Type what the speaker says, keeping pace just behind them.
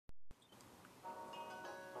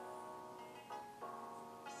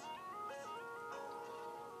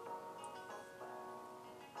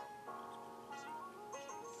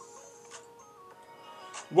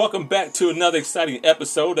Welcome back to another exciting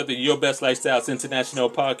episode of the Your Best Lifestyles International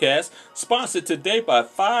podcast, sponsored today by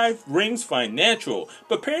 5 Rings Financial.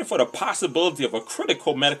 Preparing for the possibility of a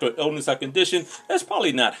critical medical illness or condition that's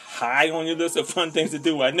probably not high on your list of fun things to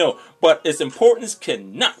do, I know, but its importance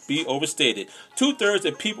cannot be overstated. 2/3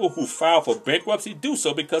 of people who file for bankruptcy do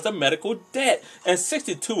so because of medical debt, and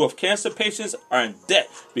 62 of cancer patients are in debt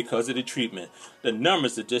because of the treatment. The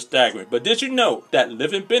numbers are just staggering. But did you know that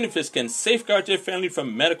living benefits can safeguard your family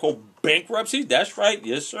from medical bankruptcy? That's right,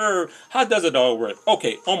 yes sir. How does it all work?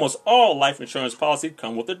 Okay, almost all life insurance policies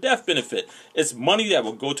come with a death benefit. It's money that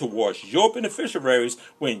will go towards your beneficiaries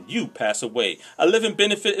when you pass away. A living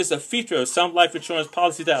benefit is a feature of some life insurance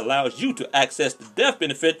policies that allows you to access the death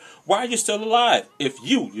benefit while you're still alive if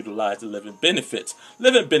you utilize the living benefits.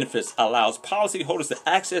 Living benefits allows policyholders to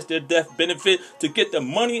access their death benefit to get the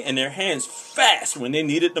money in their hands fast when they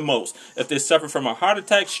need it the most if they suffer from a heart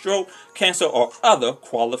attack, stroke, cancer, or other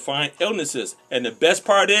qualifying illnesses. And the best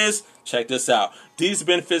part is, check this out, these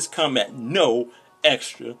benefits come at no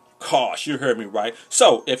extra cost. You heard me right.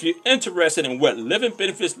 So if you're interested in what living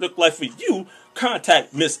benefits look like for you,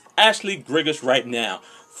 contact Miss Ashley Grigas right now.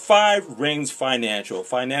 5 Rings Financial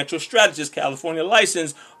Strategist, California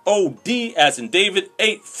license OD as in David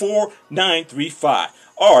 84935.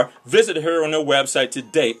 Or visit her on her website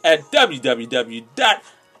today at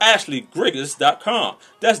www.ashleygrigas.com.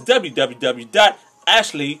 That's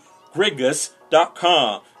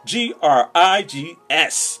www.ashleygrigas.com.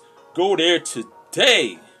 GRIGS. Go there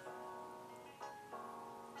today.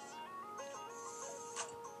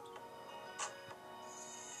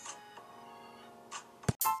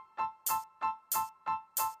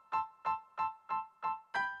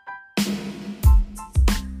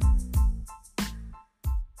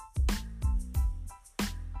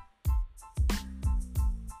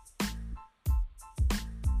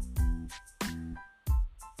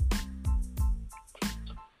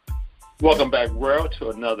 Welcome back, world,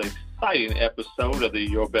 to another exciting episode of the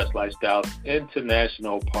Your Best Lifestyles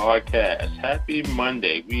International podcast. Happy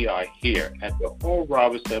Monday. We are here at the Ho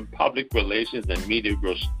Robinson Public Relations and Media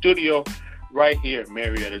Group Studio right here in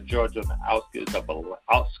Marietta, Georgia, on the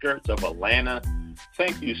outskirts of Atlanta.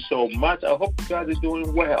 Thank you so much. I hope you guys are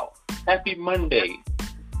doing well. Happy Monday.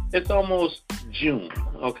 It's almost June,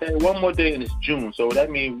 okay? One more day and it's June, so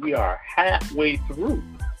that means we are halfway through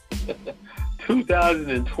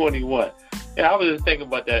 2021. And I was just thinking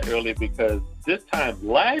about that earlier because this time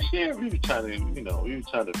last year we were trying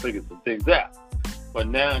to figure some things out. But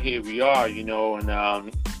now here we are,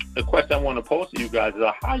 and the question I want to pose to you guys is,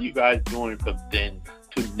 how are you guys doing from then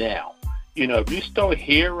to now? If you're still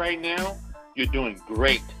here right now, you're doing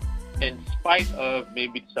great. In spite of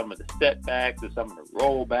maybe some of the setbacks or some of the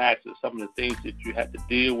rollbacks or some of the things that you had to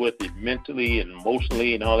deal with mentally and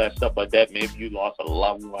emotionally and all that stuff like that. Maybe you lost a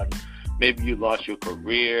loved one. Maybe you lost your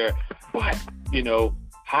career, but,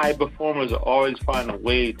 high performers always find a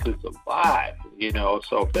way to survive,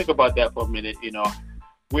 So think about that for a minute,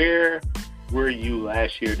 Where were you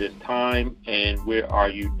last year this time, and where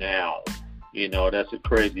are you now? That's a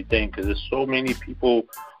crazy thing because there's so many people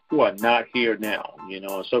who are not here now,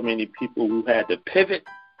 so many people who had to pivot,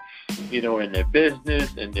 in their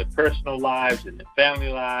business, in their personal lives, in their family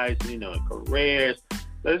lives, in careers.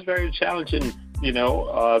 That's very challenging.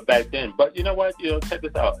 Back then. But you know what? Check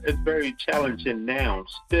this out. It's very challenging now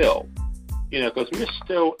still, because we're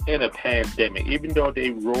still in a pandemic. Even though they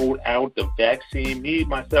rolled out the vaccine, me,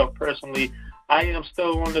 myself, personally, I am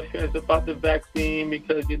still on the fence about the vaccine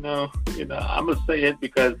because, I'm going to say it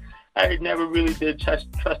because I never really did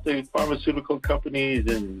trust the pharmaceutical companies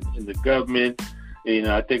and the government.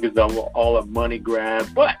 I think it's all a money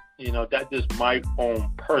grab. But, that's just my own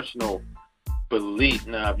personal belief.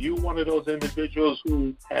 Now, if you're one of those individuals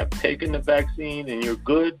who have taken the vaccine and you're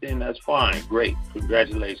good, then that's fine. Great.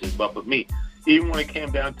 Congratulations. But for me, even when it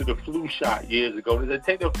came down to the flu shot years ago, they said,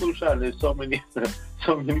 take the flu shot, and there's so many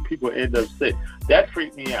people end up sick. That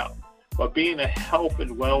freaked me out. But being a health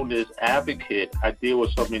and wellness advocate, I deal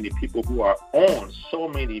with so many people who are on so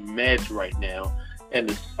many meds right now, and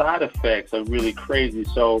the side effects are really crazy.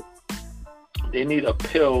 So they need a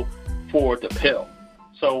pill for the pill.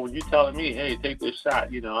 So when you're telling me, hey, take this shot,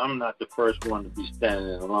 I'm not the first one to be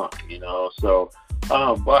standing in line, So,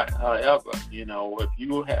 but however, if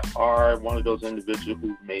you are one of those individuals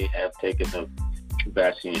who may have taken the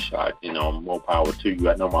vaccine shot, more power to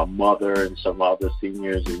you. I know my mother and some other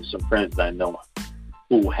seniors and some friends that I know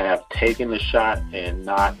who have taken the shot and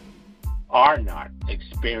are not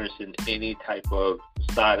experiencing any type of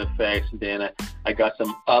side effects. Then I got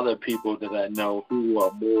some other people that I know who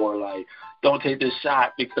are more like, don't take this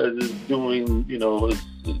shot because it's doing,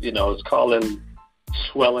 it's calling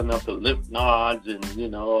swelling of the lymph nodes and, you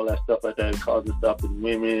know, all that stuff like that causes stuff in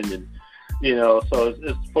women. And, you know, so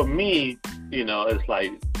it's for me, you know, it's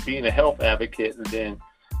like being a health advocate, and then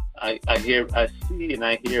I see and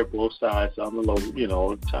I hear both sides. So I'm a little, you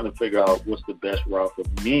know, trying to figure out what's the best route for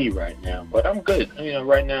me right now. But I'm good. You know,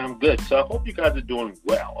 right now I'm good. So I hope you guys are doing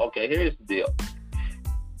well. Okay, here's the deal.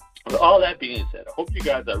 With all that being said, I hope you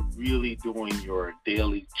guys are really doing your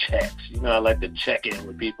daily checks. You know, I like to check in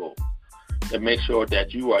with people and make sure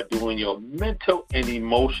that you are doing your mental and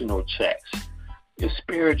emotional checks, your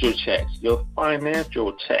spiritual checks, your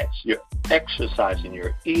financial checks, you're exercising,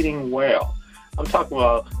 you're eating well. I'm talking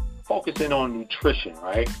about focusing on nutrition,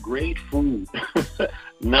 right? Great food,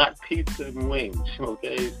 not pizza and wings,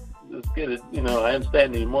 okay? Let's get it, you know, I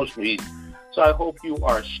understand the emotional eating. So I hope you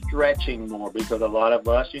are stretching more, because a lot of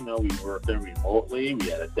us, you know, we working remotely,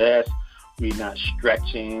 we at a desk, we're not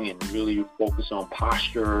stretching and really focus on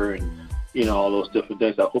posture and, you know, all those different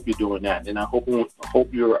things. I hope you're doing that. And I hope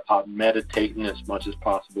you're meditating as much as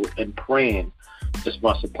possible and praying as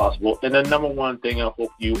much as possible. And the number one thing, I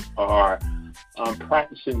hope you are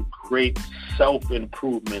practicing great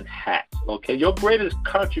self-improvement hacks, okay? Your greatest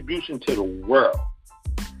contribution to the world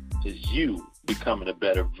is you becoming a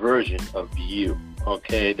better version of you,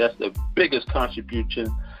 okay? That's the biggest contribution.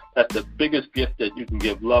 That's the biggest gift that you can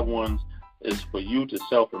give loved ones, is for you to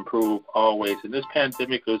self-improve always. And this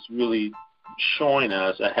pandemic is really showing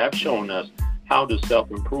us, how to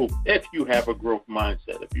self-improve if you have a growth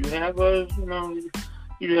mindset. If you have a,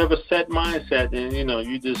 you have a set mindset, and, you know,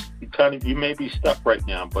 you may be stuck right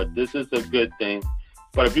now, but this is a good thing.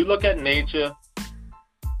 But if you look at nature,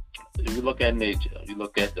 you look at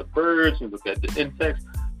the birds, you look at the insects,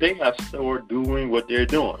 they are still doing what they're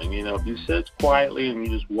doing. You know, if you sit quietly and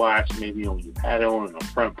you just watch, maybe on your patio, on the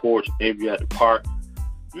front porch, maybe at the park,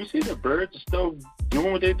 you see the birds are still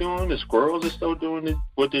doing what they're doing. The squirrels are still doing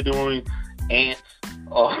what they're doing. Ants,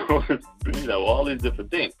 all these different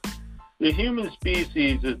things. The human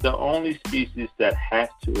species is the only species that has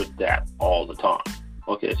to adapt all the time.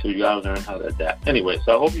 Okay, so you gotta learn how to adapt. Anyway,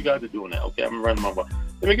 so I hope you guys are doing that. Okay, I'm running my mouth.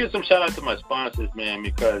 Let me give some shout out to my sponsors, man,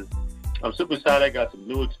 because I'm super excited. I got some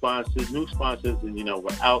new sponsors, and, you know,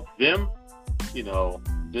 without them, you know,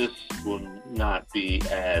 this will not be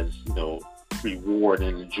as, you know, rewarding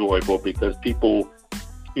and enjoyable, because people,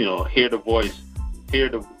 you know, hear the voice, hear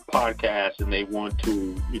the podcast, and they want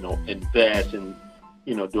to, you know, invest and,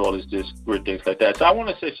 you know, do all these great things like that. So I want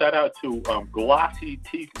to say shout out to Glossy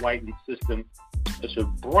Teeth Whitening System. It's a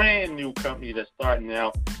brand new company that's starting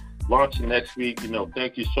out, launching next week. You know,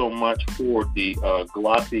 thank you so much for the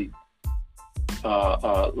Glossy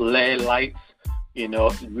LED lights. You know,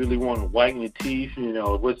 if you really want to whiten your teeth, you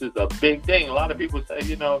know, which is a big thing. A lot of people say,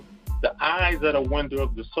 you know, the eyes are the window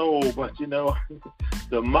of the soul, but, you know,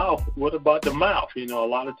 the mouth, what about the mouth? You know, a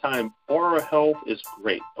lot of time oral health is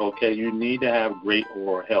great, okay? You need to have great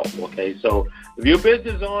oral health, okay? So if you're a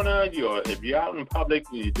business owner, if you're out in public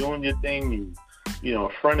and you're doing your thing, you know,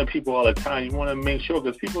 in front of people all the time, you want to make sure,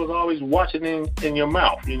 because people is always watching in your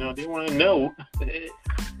mouth. You know, they want to know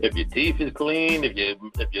if your teeth is clean, if your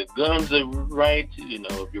gums are right, you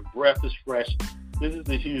know, if your breath is fresh. This is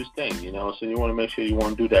a huge thing, you know, so you want to make sure you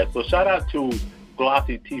want to do that. So shout out to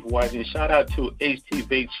Glossy Teeth Whitening. Shout out to HT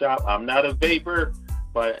Vape Shop. I'm not a vapor,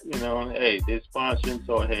 but, you know, hey, they're sponsoring,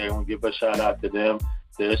 so hey, I want to give a shout out to them.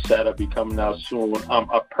 Their set will be coming out soon.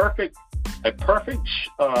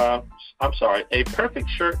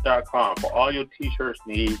 APerfectShirt.com for all your t-shirts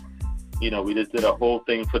need. You know, we just did a whole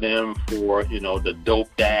thing for them for, you know, the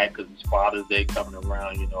dope dad, because it's Father's Day coming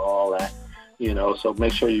around, you know, all that. You know, so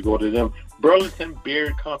make sure you go to them. Burlington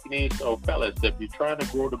Beard Company. So, fellas, if you're trying to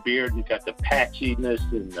grow the beard, you got the patchiness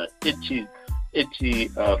and the itchy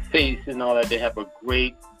face and all that. They have a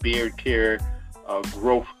great beard care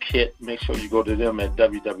growth kit. Make sure you go to them at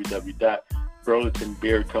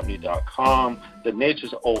www.burlingtonbeardcompany.com. The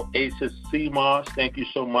Nature's Oasis CMOS. Thank you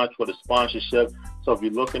so much for the sponsorship. So if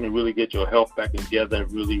you're looking to really get your health back together,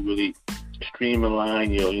 really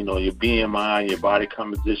streamline your BMI, your body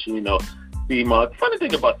composition, you know, CMOS. The funny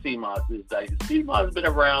thing about CMOS is that CMOS has been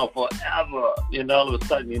around forever. You know, all of a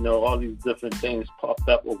sudden, you know, all these different things popped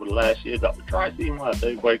up over the last years. Try CMOS.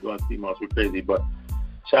 Everybody going CMOS. We're crazy, but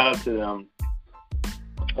shout out to them.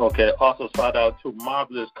 Okay, also shout out to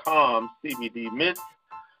Marvelous Calm CBD Mint.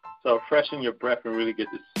 So freshen your breath and really get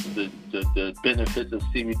the benefits of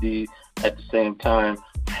CBD at the same time.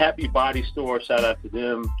 Happy Body Store, shout out to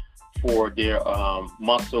them for their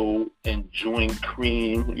muscle and joint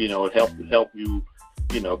cream. You know, it help you.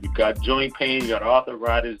 You know, if you got joint pain, you got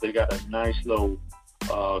arthritis, they got a nice little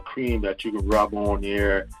cream that you can rub on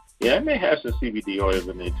there. Yeah, it may have some CBD oil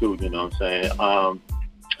in there too, you know what I'm saying?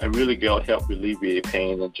 And really help alleviate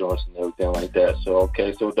pain and joints and everything like that. So,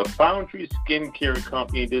 okay, so the Foundry Skincare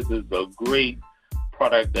Company, this is a great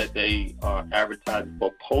product that they are advertising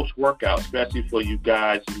for post-workout, especially for you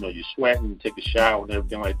guys, you know, you're sweating, you take a shower and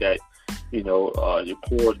everything like that. You know, your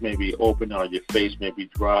pores may be open or your face may be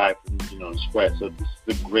dry from, you know, sweat. So this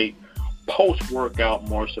is a great post-workout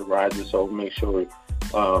moisturizer. So make sure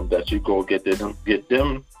that you go get them.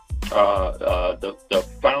 The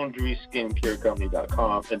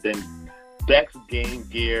FoundrySkincareCompany.com, and then Dex Game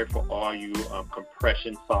Gear for all you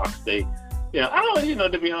compression socks. They, you know, I don't, you know,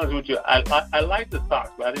 to be honest with you, I like the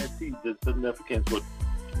socks, but I didn't see the significance with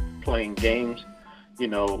playing games, you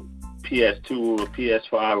know, PS2 or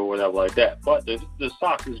PS5 or whatever like that. But the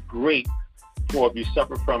socks is great for if you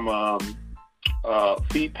suffer from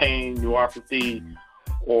feet pain, neuropathy,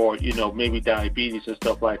 or, you know, maybe diabetes and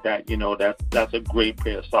stuff like that. You know, that's a great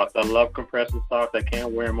pair of socks. I love compression socks. I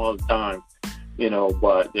can't wear them all the time, you know,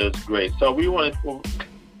 but it's great. So we want to,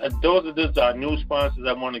 those are just our new sponsors.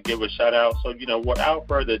 I want to give a shout out. So, you know, without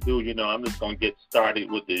further ado, you know, I'm just going to get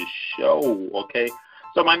started with this show, okay?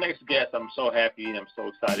 So my next guest, I'm so happy and I'm so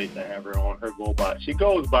excited to have her on. She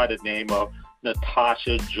goes by the name of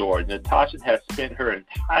Natasha Jordan. Natasha has spent her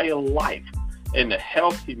entire life in the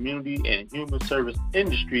health, community, and human service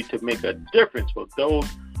industry to make a difference for those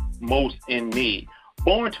most in need.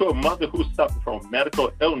 Born to a mother who suffered from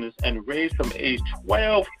medical illness and raised from age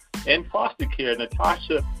 12 in foster care,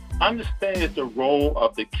 Natasha understands the role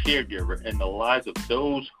of the caregiver in the lives of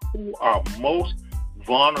those who are most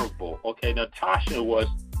vulnerable. Okay, Natasha was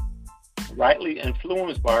rightly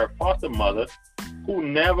influenced by her foster mother, who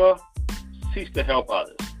never ceased to help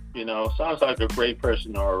others. You know, sounds like a great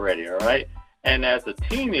person already, all right? And as a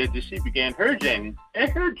teenager, she began her journey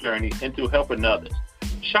into helping others,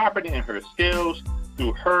 sharpening her skills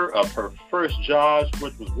through her first jobs,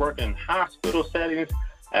 which was working in hospital settings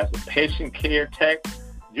as a patient care tech,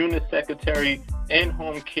 unit secretary,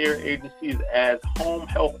 in-home care agencies as home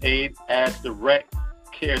health aide, as direct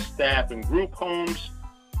care staff in group homes,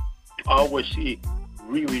 all which she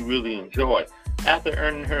really, really enjoyed. After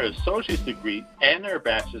earning her associate's degree and her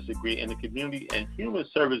bachelor's degree in the community and human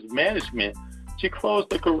service management, she chose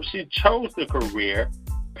the career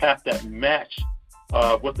path that matched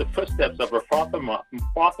with the footsteps of her foster mother,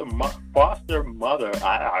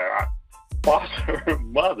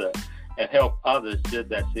 and help others just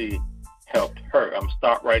that she helped her. I'm gonna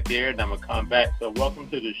start right there, and I'm gonna come back. So, welcome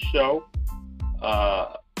to the show,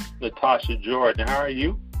 Natasha Jordan. How are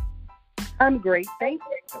you? I'm great, thank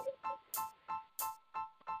you.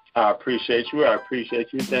 I appreciate you.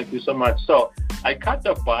 Thank you so much. So I cut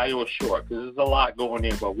the bio short because there's a lot going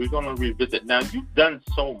in, but we're going to revisit. Now, you've done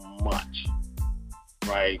so much,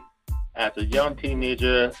 right? As a young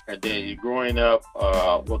teenager, and then you're growing up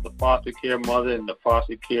with a foster care mother and the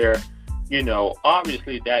foster care, you know,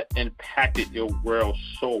 obviously that impacted your world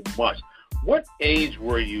so much. What age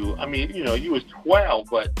were you? I mean, you know, you was 12,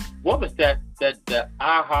 but what was that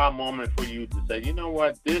aha moment for you to say, you know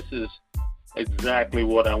what, this is exactly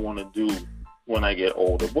what I want to do when I get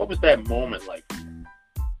older? What was that moment like?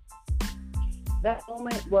 That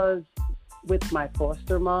moment was with my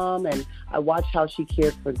foster mom, and I watched how she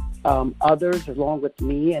cared for others along with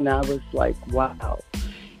me, and I was like, wow.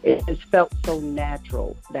 It just felt so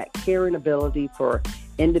natural, that caring ability for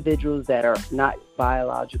individuals that are not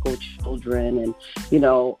biological children, and, you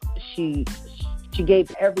know, she gave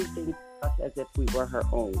everything to us as if we were her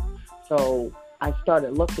own. So I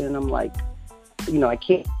started looking, and I'm like, you know, I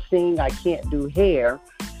can't sing, I can't do hair,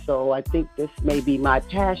 so I think this may be my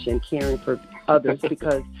passion, caring for others,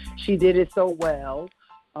 because she did it so well.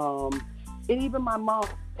 And even my mom,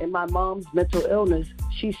 and my mom's mental illness,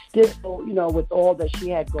 she still, you know, with all that she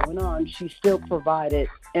had going on, she still provided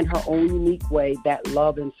in her own unique way that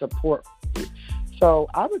love and support. So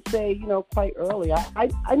I would say, you know, quite early, I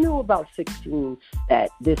knew about 16 that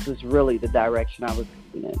this was really the direction I was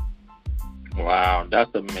going in. Wow,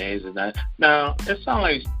 that's amazing. Now, it sounds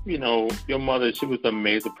like, you know, your mother, she was an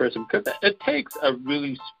amazing person, because it takes a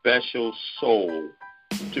really special soul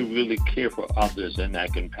to really care for others in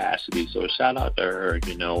that capacity. So shout out to her,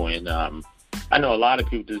 you know, and I know a lot of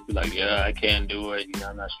people just be like, yeah, I can't do it, you know,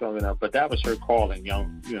 I'm not strong enough, but that was her calling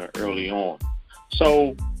early on.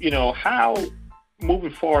 So, you know, how,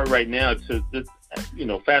 moving forward right now to this, you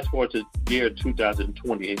know, fast forward to year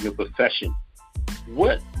 2020 in your profession,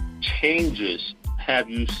 what changes have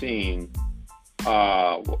you seen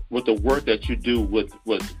with the work that you do with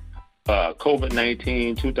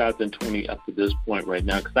COVID-19, 2020 up to this point right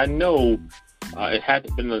now? Because I know it had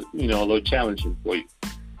been a little challenging for you.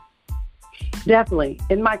 Definitely.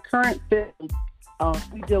 In my current field,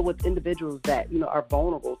 we deal with individuals that are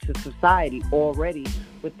vulnerable to society already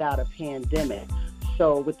without a pandemic.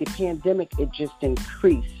 So with the pandemic, it just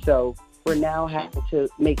increased. So we're now having to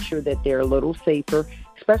make sure that they're a little safer,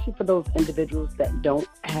 especially for those individuals that don't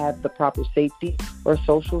have the proper safety or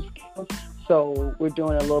social skills. So we're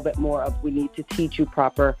doing a little bit more of, we need to teach you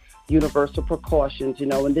proper universal precautions,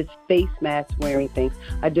 and this face mask wearing things.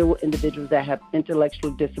 I deal with individuals that have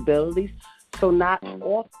intellectual disabilities. So not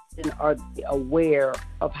often are they aware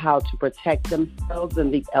of how to protect themselves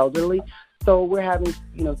and the elderly. So we're having,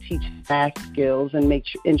 teach mask skills and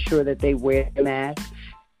ensure that they wear a mask,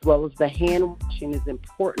 as well as the hand washing is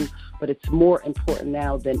important, but it's more important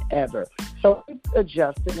now than ever. So it's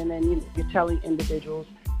adjusted, and then you're telling individuals,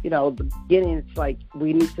 the beginning, it's like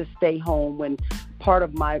we need to stay home, when part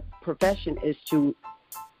of my profession is to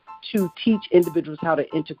teach individuals how to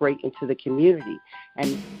integrate into the community.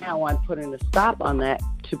 And now I'm putting a stop on that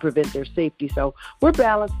to prevent their safety. So we're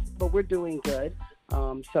balanced, but we're doing good.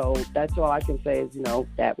 So that's all I can say is,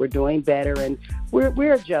 that we're doing better, and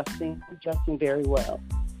we're adjusting very well.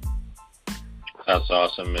 That's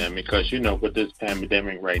awesome, man, because, with this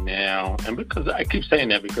pandemic right now, and because I keep saying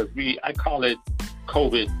that because I call it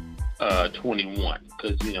COVID 21,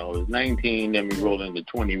 because, it's 19, then we roll into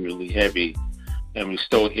 20 really heavy. And we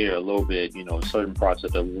still hear a little bit, certain parts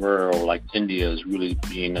of the world, like India, is really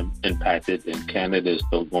being impacted, and Canada is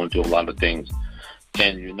still going through a lot of things.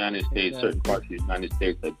 And the United States, certain parts of the United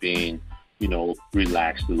States are being,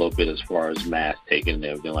 relaxed a little bit as far as mask taking and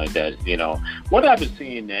everything like that. What I've been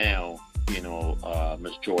seeing now,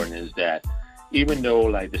 Ms. Jordan, is that even though,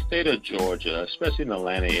 like, the state of Georgia, especially in the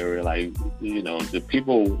Atlanta area, like, the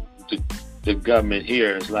people, the government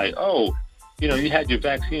here is like, oh, you had your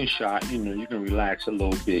vaccine shot, you can relax a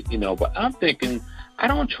little bit, but I'm thinking, I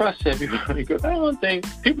don't trust everybody, because I don't think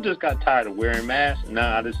people just got tired of wearing masks, and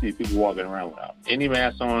now I just see people walking around without any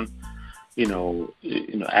mask on,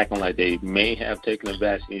 acting like they may have taken a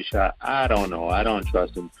vaccine shot. I don't know. I don't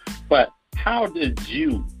trust them. But how did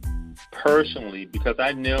you personally, because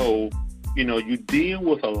I know, you deal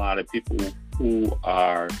with a lot of people who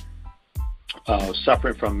are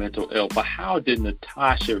suffering from mental ill, but how did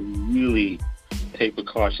Natasha really take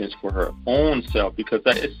precautions for her own self? Because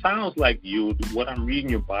it sounds like what I'm reading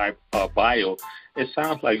your bio, it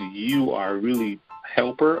sounds like you are a really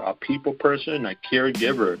helper, a people person, a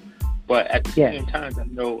caregiver. But at the same time, I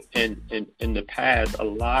know in the past, a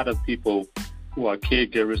lot of people who are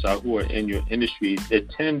caregivers or who are in your industry, they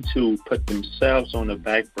tend to put themselves on the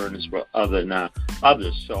back burners for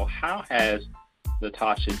others. So how has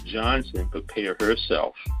Natasha Johnson prepared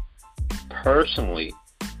herself personally,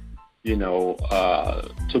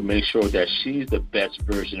 to make sure that she's the best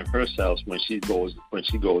version of herself when she goes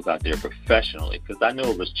out there professionally? Because I know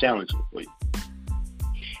it was challenging for you.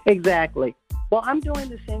 Exactly. Well, I'm doing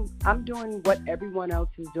the same. I'm doing what everyone else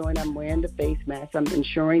is doing. I'm wearing the face mask. I'm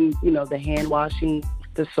ensuring, the hand washing,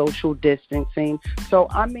 the social distancing. So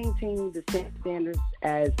I'm maintaining the same standards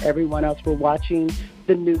as everyone else. We're watching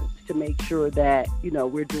the news to make sure that,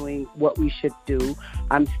 we're doing what we should do.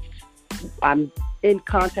 I'm in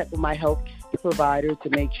contact with my health provider to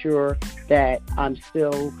make sure that I'm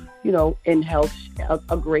still, in health,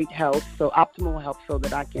 a great health, so optimal health, so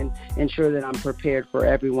that I can ensure that I'm prepared for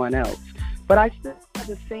everyone else. But I still have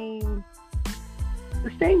the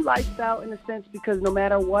same lifestyle in a sense, because no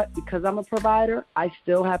matter what, because I'm a provider, I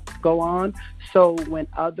still have to go on. So when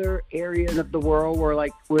other areas of the world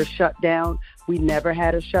we're shut down, we never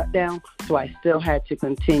had a shutdown, so I still had to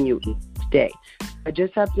continue each day. I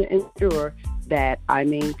just have to ensure that I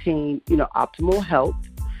maintain, optimal health,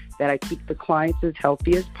 that I keep the clients as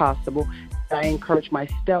healthy as possible. I encourage my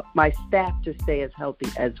staff to stay as healthy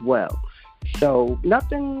as well. So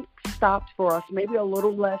nothing stopped for us, maybe a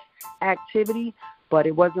little less activity, but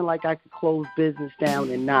it wasn't like I could close business down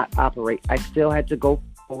and not operate. I still had to go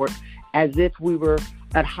forward as if we were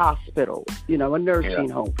at hospital, a nursing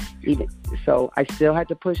home. Even so, I still had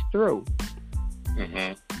to push through.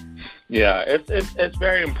 Mm-hmm. Yeah, it's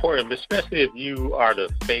very important, especially if you are the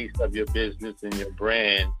face of your business and your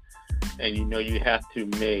brand, and you have to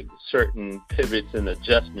make certain pivots and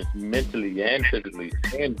adjustments mentally and physically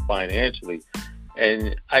and financially.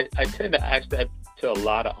 And I tend to ask that to a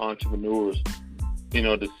lot of entrepreneurs,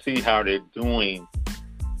 to see how they're doing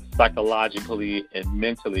psychologically and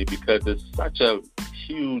mentally, because it's such a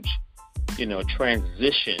huge,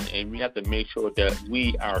 transition, and we have to make sure that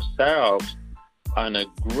we ourselves are in a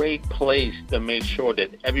great place to make sure that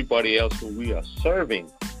everybody else who we are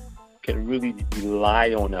serving can really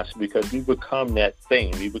rely on us, because we become that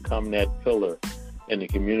thing. We become that pillar in the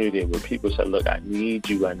community where people say, look, I need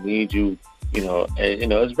you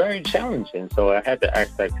It's very challenging. So I had to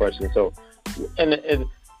ask that question. So, and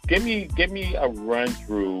give me a run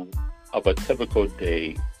through of a typical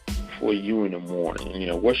day for you in the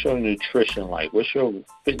morning. What's your nutrition like? What's your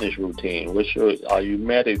fitness routine? Are you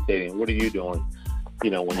meditating? What are you doing?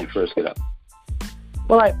 When you first get up.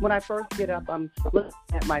 Well, when I first get up, I'm looking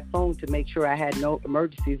at my phone to make sure I had no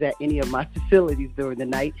emergencies at any of my facilities during the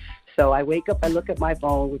night. So I wake up, I look at my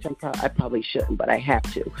phone, which I probably shouldn't, but I have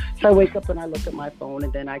to. So I wake up and I look at my phone,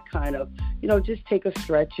 and then I kind of, just take a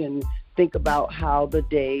stretch and think about how the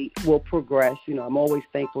day will progress. I'm always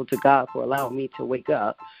thankful to God for allowing me to wake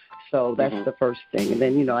up. So that's the first thing. And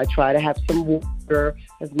then, I try to have some water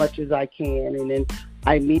as much as I can. And then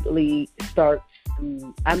I immediately start.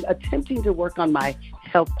 I'm attempting to work on my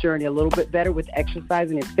health journey a little bit better with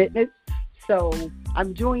exercising and fitness. So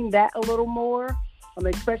I'm doing that a little more.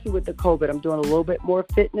 Especially with the COVID, I'm doing a little bit more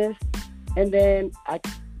fitness. And then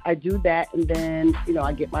I do that. And then,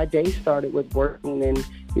 I get my day started with working. And,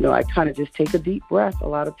 I kind of just take a deep breath a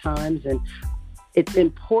lot of times. And it's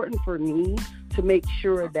important for me to make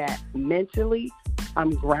sure that mentally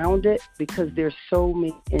I'm grounded, because there's so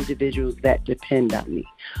many individuals that depend on me.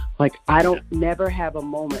 Like, I don't never have a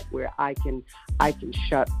moment where I can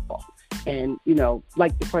shut off. And,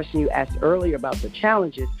 like the question you asked earlier about the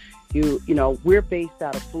challenges, we're based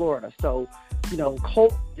out of Florida. So,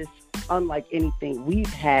 COVID is unlike anything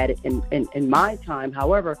we've had in my time.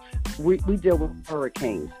 However, we deal with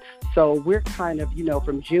hurricanes. So we're kind of,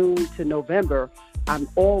 from June to November, I'm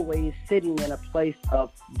always sitting in a place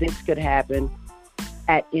of this could happen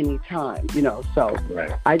at any time, so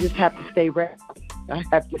right. I just have to stay ready. I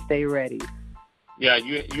have to stay ready. Yeah,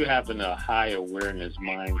 you having a high awareness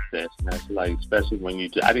mindset, and that's like, especially when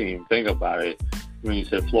I didn't even think about it when you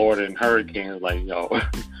said Florida and hurricanes, like,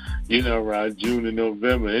 around June and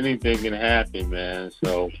November, anything can happen, man.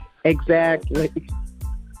 So exactly.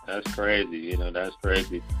 That's crazy, that's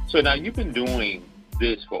crazy. So now you've been doing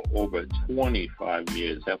this for over 25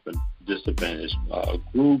 years, helping disadvantaged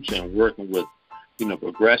groups and working with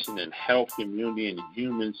progression in health, community, and the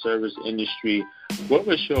human service industry. What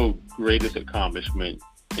was your greatest accomplishment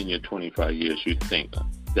in your 25 years, you think,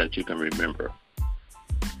 that you can remember?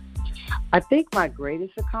 I think my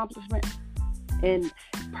greatest accomplishment, and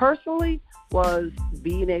personally, was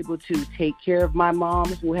being able to take care of my mom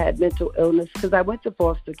who had mental illness, because I went to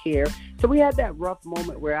foster care. So we had that rough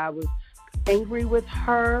moment where I was angry with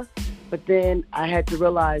her, but then I had to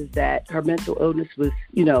realize that her mental illness was,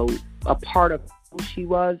 a part of who she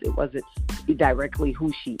was. It wasn't directly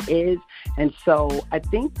who she is. And so I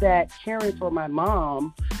think that caring for my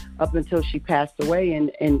mom up until she passed away in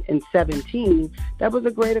 2017, that was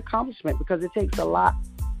a great accomplishment, because it takes a lot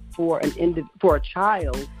for a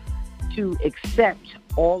child to accept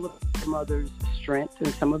all of the mother's strengths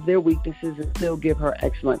and some of their weaknesses and still give her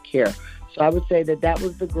excellent care. So I would say that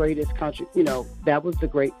was the greatest that was the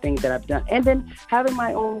great thing that I've done. And then having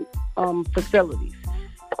my own facilities.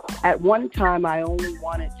 At one time, I only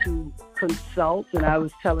wanted to consult, and I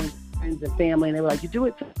was telling friends and family, and they were like, "You do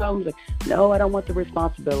it to them?" I was like, "No, I don't want the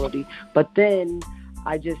responsibility." But then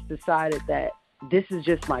I just decided that this is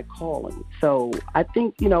just my calling. So I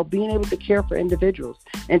think, being able to care for individuals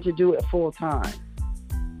and to do it full time.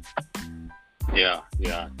 Yeah,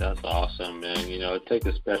 that's awesome, man. It takes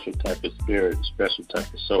a special type of spirit, a special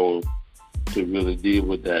type of soul to really deal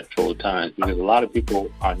with that full time, because a lot of people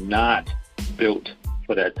are not built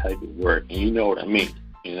for that type of work, and you know what I mean,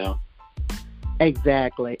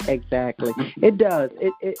 Exactly. It does.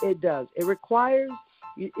 It does. It requires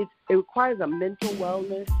a mental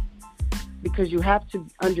wellness, because you have to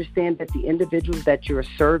understand that the individuals that you're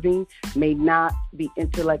serving may not be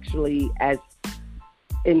intellectually as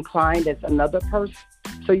inclined as another person.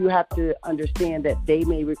 So you have to understand that they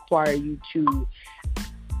may require you to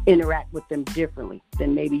interact with them differently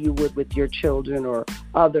than maybe you would with your children or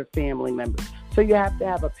other family members. So you have to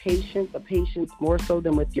have a patience more so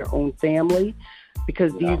than with your own family,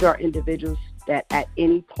 because these are individuals that at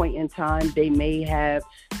any point in time, they may have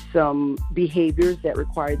some behaviors that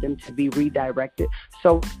require them to be redirected.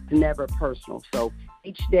 So it's never personal. So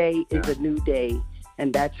each day is a new day,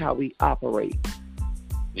 and that's how we operate.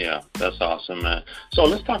 Yeah, that's awesome, man. So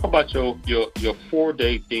let's talk about your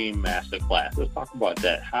 4-day theme masterclass. Let's talk about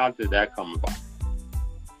that. How did that come about?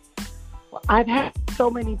 Well, I've had so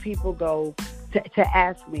many people go to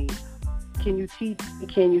ask me, can you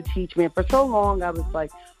teach me? And for so long, I was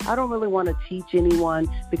like, I don't really want to teach anyone,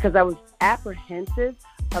 because I was apprehensive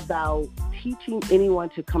about teaching anyone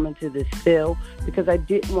to come into this field, because I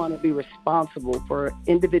didn't want to be responsible for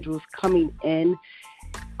individuals coming in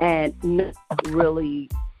and not really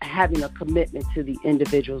having a commitment to the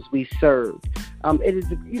individuals we serve. It is,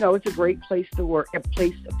 it's a great place to work,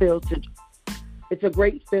 it's a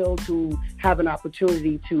great field to have an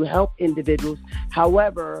opportunity to help individuals.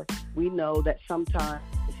 However, we know that sometimes,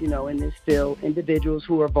 in this field, individuals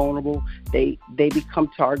who are vulnerable, they become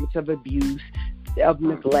targets of abuse, of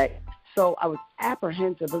neglect. So I was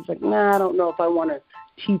apprehensive. I was like, I don't know if I want to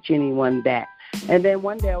teach anyone that. And then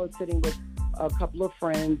one day I was sitting with a couple of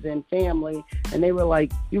friends and family, and they were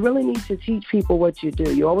like, you really need to teach people what you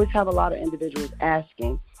do. You always have a lot of individuals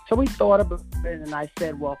asking. So we thought about it, and I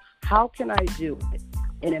said, well, how can I do it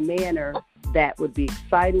in a manner that would be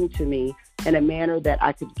exciting to me, in a manner that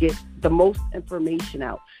I could get the most information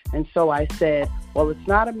out? And so I said, well, it's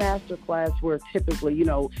not a master class where typically,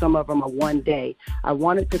 some of them are one day. I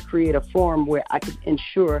wanted to create a forum where I could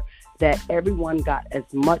ensure that everyone got as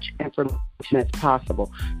much information as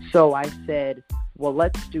possible. So I said, well,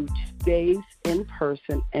 let's do 2 days in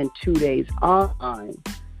person and 2 days online,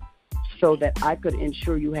 so that I could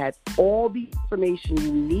ensure you had all the information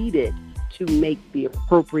you needed to make the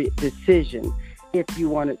appropriate decision if you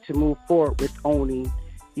wanted to move forward with owning,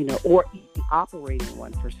 or operating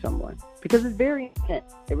one for someone. Because it's very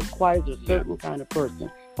intense. It requires a certain kind of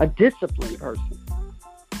person, a disciplined person.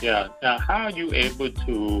 Yeah. Now, how are you able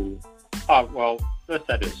to, let's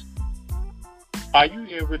say this. Are you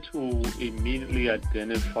able to immediately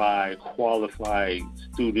identify qualified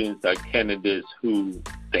students or candidates who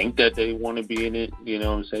think that they want to be in it? You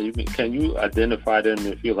know what I'm saying? Can you identify them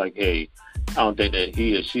and feel like, hey, I don't think that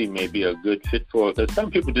he or she may be a good fit for it? Because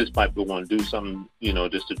some people just might want to do something,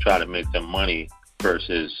 just to try to make some money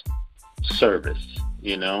versus service,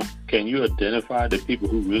 Can you identify the people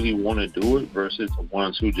who really want to do it versus the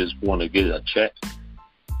ones who just want to get a check?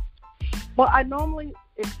 Well, I normally,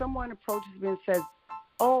 if someone approaches me and says,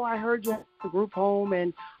 oh, I heard you have a group home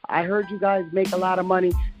and I heard you guys make a lot of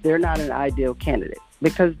money, they're not an ideal candidate.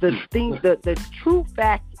 Because the true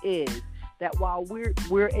fact is that while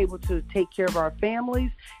we're able to take care of our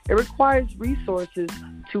families, it requires resources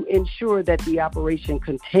to ensure that the operation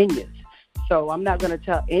continues. So I'm not going to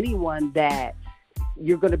tell anyone that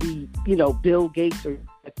you're going to be, Bill Gates or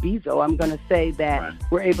Bezos. I'm going to say that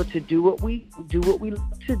we're able to do what we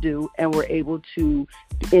love to do, and we're able to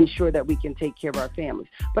ensure that we can take care of our families.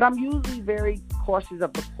 But I'm usually very cautious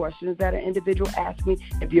of the questions that an individual asks me.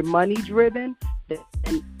 If you're money driven, then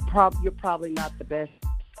you're probably not the best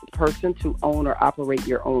person to own or operate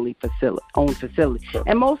your own facility. Sure.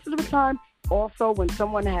 And most of the time, also, when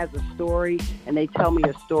someone has a story and they tell me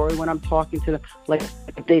a story when I'm talking to them, like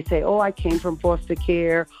if they say, oh, I came from foster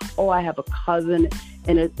care, oh, I have a cousin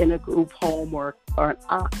in a group home or an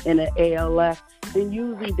aunt in an ALF, then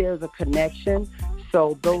usually there's a connection.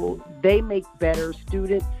 So they make better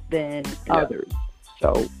students than others.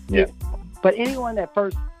 So, but anyone that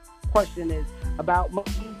first question is about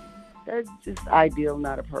money, they're just ideal,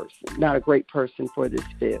 not a great person for this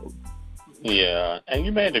field. Yeah, and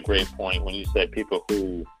you made a great point when you said people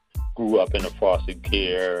who grew up in a foster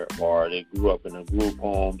care or they grew up in a group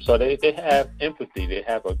home. So they have empathy. They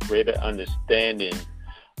have a greater understanding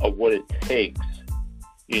of what it takes,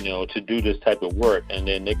 to do this type of work. And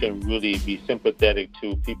then they can really be sympathetic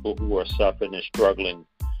to people who are suffering and struggling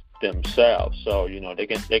themselves. So,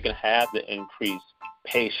 they can have the increased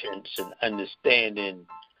patience and understanding,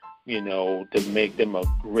 to make them a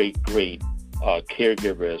great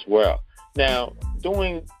caregiver as well. Now,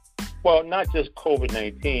 not just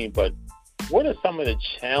COVID-19, but what are some of the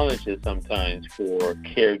challenges sometimes for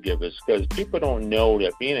caregivers? Because people don't know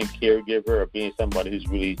that being a caregiver or being somebody who's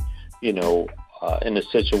really, in a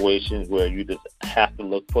situation where you just have to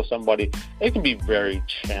look for somebody, it can be very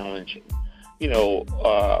challenging.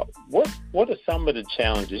 What are some of the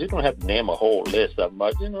challenges? You don't have to name a whole list of them,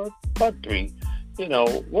 but, about 3.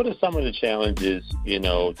 What are some of the challenges,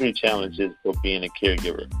 3 challenges for being a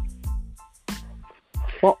caregiver?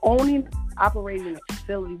 Well, operating a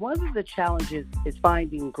facility, one of the challenges is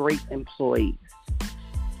finding great employees.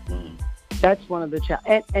 That's one of the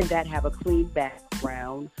challenges, and that have a clean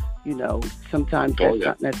background. Sometimes that's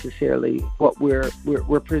not necessarily what we're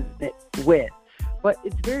presented with. But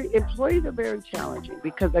employees are very challenging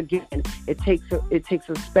because, again, it takes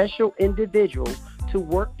a special individual to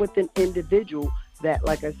work with an individual that,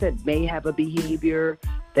 like I said, may have a behavior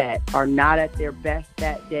that are not at their best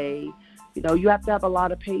that day. You have to have a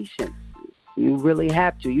lot of patience. You really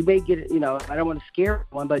have to. You may get, I don't want to scare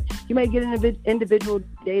anyone, but you may get an individual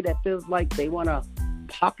day that feels like they want to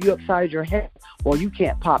pop you upside your head. Well, you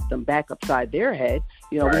can't pop them back upside their head.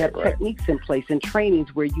 We have techniques in place and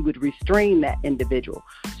trainings where you would restrain that individual.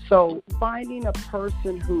 So finding a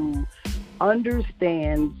person who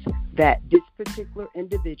understands that this particular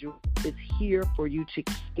individual is here for you to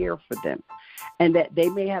care for them, and that they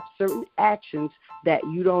may have certain actions that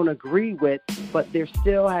you don't agree with, but there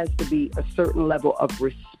still has to be a certain level of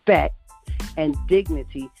respect and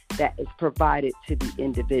dignity that is provided to the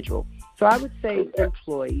individual. So I would say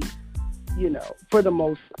employees, for the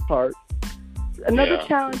most part. Another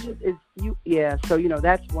challenge is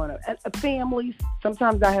that's one of families.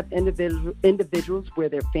 Sometimes I have individuals where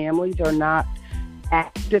their families are not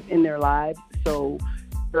active in their lives, so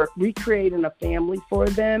we're recreating a family for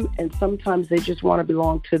them, and sometimes they just want to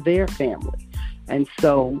belong to their family. And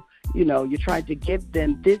so, you're trying to give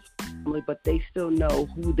them this family, but they still know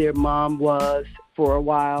who their mom was for a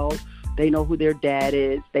while. They know who their dad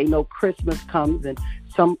is. They know Christmas comes, and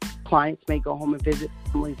some clients may go home and visit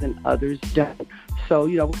families and others don't. So,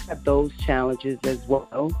 we have those challenges as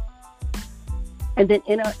well. And then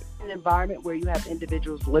in an environment where you have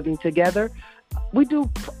individuals living together, we do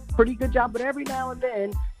a pretty good job, but every now and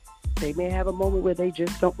then they may have a moment where they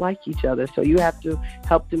just don't like each other. So you have to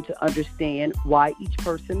help them to understand why each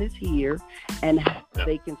person is here and how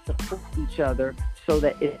they can support each other so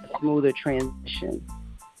that it's a smoother transition.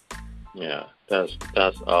 Yeah, that's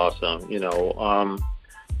awesome.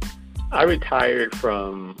 I retired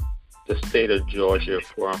from the state of Georgia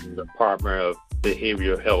from the Department of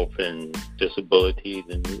Behavioral Health and Disabilities,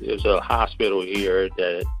 and there's a hospital here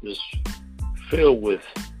that was filled with,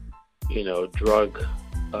 drug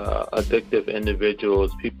addictive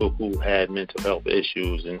individuals, people who had mental health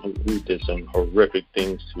issues and who did some horrific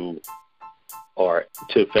things to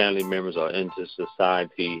family members or into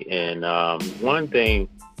society. And one thing,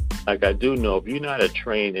 like I do know, if you're not a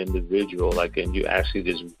trained individual, and you actually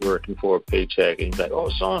just working for a paycheck, and you're like, oh,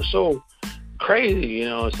 so crazy,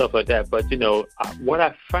 and stuff like that. But what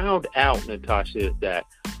I found out, Natasha, is that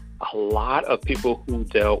a lot of people who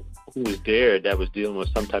was there that was dealing with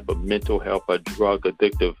some type of mental health or drug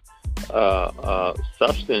addictive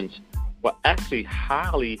substance were actually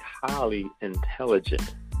highly, highly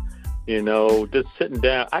intelligent. Just sitting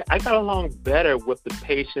down. I got along better with the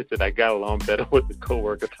patients than I got along better with the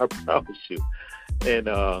coworkers, I promise you. And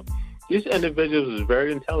these individuals was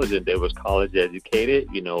very intelligent. They was college educated.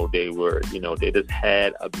 They were, they just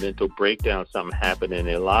had a mental breakdown, something happened in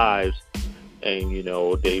their lives. And,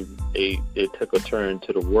 they took a turn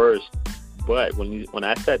to the worst. But when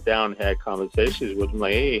I sat down and had conversations with them,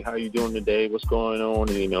 like, hey, how you doing today? What's going on?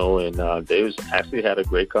 And they was actually had a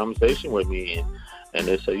great conversation with me. And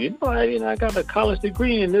they said, I got a college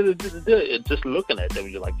degree, and just looking at them,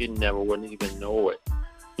 you're like, you never wouldn't even know it.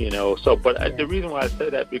 So, but the reason why I say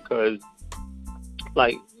that, because,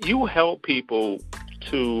 you help people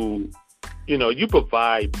to, you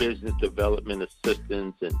provide business development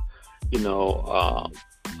assistance and,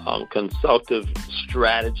 consultative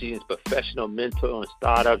strategies, professional mentor and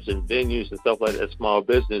startups and venues and stuff like that, small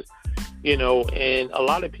business, and a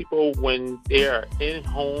lot of people, when they're in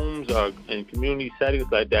homes or in community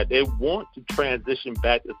settings like that, they want to transition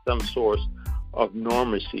back to some source of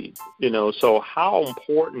normalcy, so how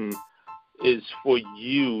important is for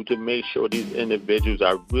you to make sure these individuals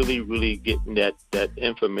are really, really getting that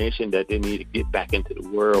information that they need to get back into the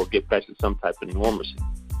world, get back to some type of normalcy?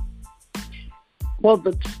 Well,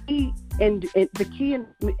 the key in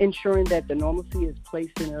ensuring that the normalcy is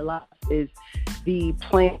placed in their lives is the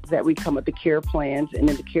plans that we come up, the care plans. And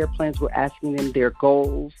in the care plans, we're asking them their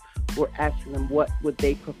goals. We're asking them what would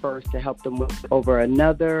they prefer to help them with over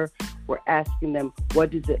another. We're asking them,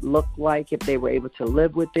 what does it look like if they were able to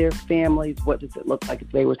live with their families? What does it look like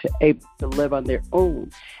if they were able to live on their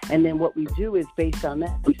own? And then what we do is, based on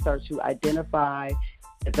that, we start to identify,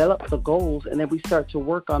 develop the goals, and then we start to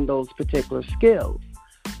work on those particular skills.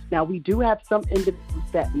 Now, we do have some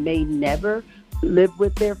individuals that may never live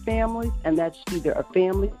with their families, and that's either a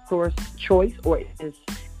family source choice or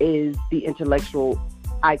is the intellectual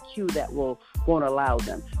IQ that won't allow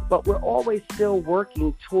them. But we're always still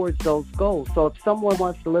working towards those goals. So if someone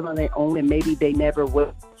wants to live on their own and maybe they never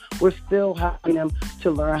will, we're still helping them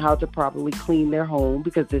to learn how to properly clean their home,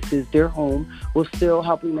 because this is their home. We're still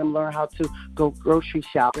helping them learn how to go grocery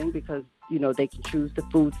shopping, because they can choose the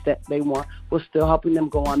foods that they want. We're still helping them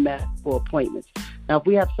go on medical appointments. Now, if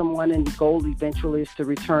we have someone and the goal eventually is to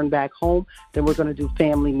return back home, then we're going to do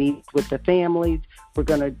family meetings with the families. We're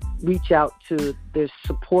going to reach out to the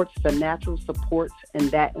supports, the natural supports in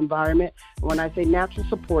that environment. When I say natural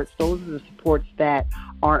supports, those are the supports that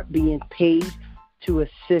aren't being paid to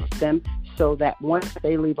assist them, so that once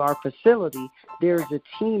they leave our facility, there's a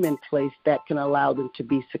team in place that can allow them to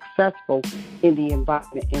be successful in the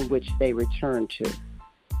environment in which they return to.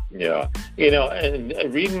 Yeah, you know, and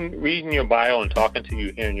reading your bio and talking to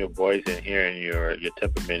you, hearing your voice and hearing your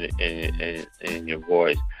temperament in your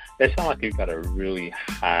voice, it sounds like you've got a really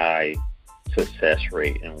high success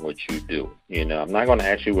rate in what you do. You know, I'm not going to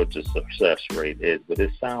ask you what the success rate is, but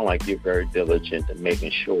it sounds like you're very diligent in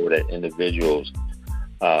making sure that individuals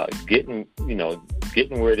getting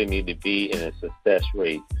where they need to be, and the success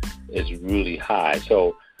rate is really high.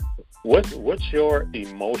 So what's your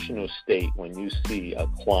emotional state when you see a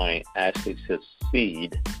client actually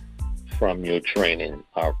succeed from your training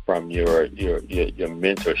or from your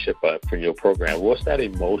mentorship for your program? What's that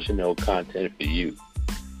emotional content for you?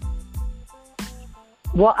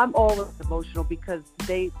 Well, I'm always emotional because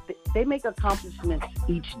they make accomplishments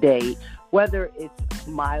each day, whether it's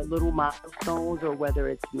my little milestones or whether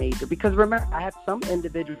it's major. Because remember, I have some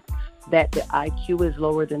individuals that the IQ is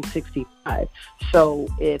lower than 65. So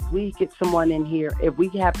if we get someone in here, if we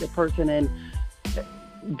have the person in,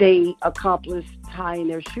 they accomplish tying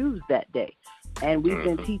their shoes that day. And we've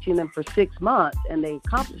been teaching them for 6 months, and they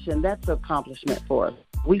accomplish, and that's an accomplishment for us.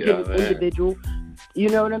 We get an individual, you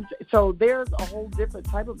know what I'm saying? So there's a whole different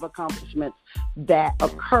type of accomplishments that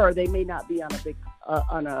occur. They may not be on a big,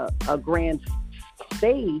 on a grand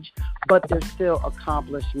stage, but they're still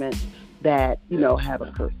accomplishments that, have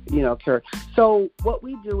occurred. So what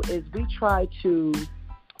we do is we try to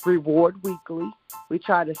reward weekly. We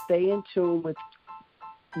try to stay in tune with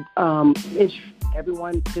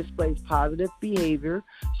everyone displays positive behavior,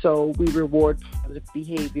 so we reward positive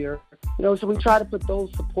behavior. So we try to put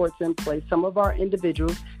those supports in place. Some of our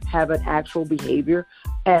individuals have an actual behavior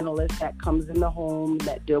analyst that comes in the home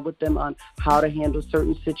that deal with them on how to handle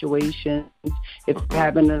certain situations. If they're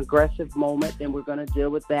having an aggressive moment, then we're going to deal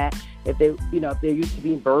with that. If they, if they're used to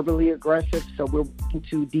being verbally aggressive, so we're working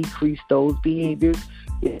to decrease those behaviors.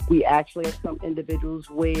 We actually have some individuals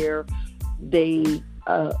where they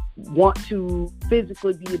want to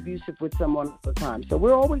physically be abusive with someone all the time. So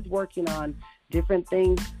we're always working on different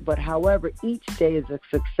things, but however, each day is a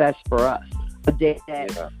success for us. A day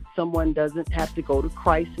that someone doesn't have to go to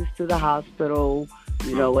crisis to the hospital,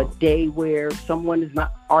 a day where someone is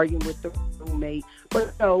not arguing with the roommate.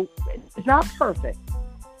 But it's not perfect.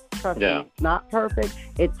 Trust me, it's not perfect.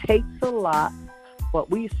 It takes a lot, but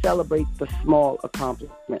we celebrate the small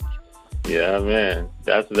accomplishments. Yeah, man,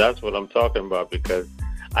 that's what I'm talking about, because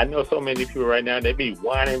I know so many people right now, they be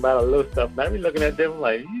whining about a little stuff, and I be looking at them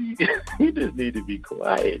like, you just need to be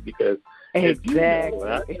quiet, because exactly.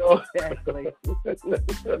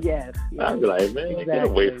 Yes. I be like, man, get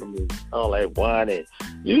away from me. All that whining.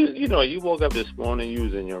 You woke up this morning, you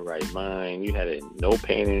was in your right mind, you had no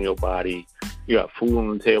pain in your body, you got food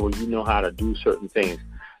on the table, you know how to do certain things,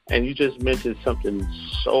 and you just mentioned something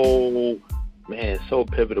so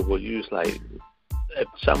pivotal. You was like, if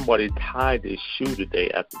somebody tied their shoe today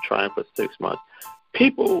after trying for 6 months,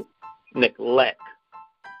 people neglect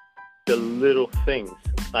the little things.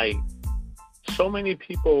 Like, so many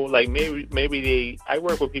people, like maybe I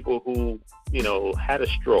work with people who, had a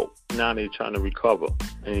stroke. Now they're trying to recover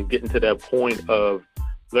and getting to that point of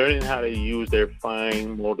learning how to use their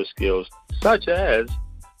fine motor skills, such as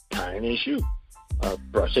tying their shoe,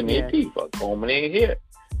 brushing their teeth, or combing their hair,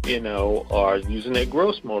 or using their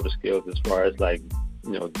gross motor skills as far as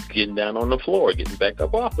getting down on the floor, getting back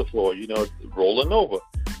up off the floor, rolling over,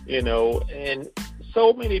 and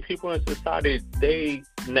so many people in society, they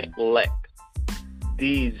neglect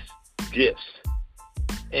these gifts,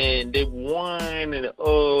 and they whine and,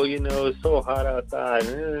 it's so hot outside,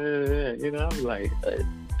 I'm like,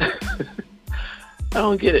 I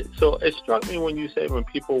don't get it. So it struck me when you said when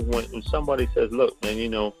somebody says, look,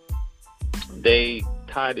 man, they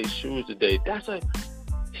tie their shoes today, that's a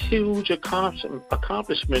huge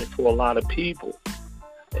accomplishment for a lot of people.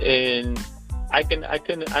 And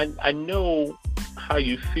I know how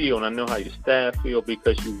you feel, and I know how your staff feel,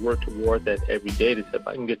 because you work toward that every day to say, if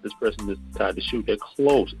I can get this person to tie the shoe, they're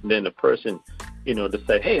close. And then the person, to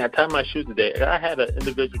say, hey, I tied my shoes today. I had an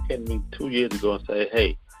individual came to me 2 years ago and say,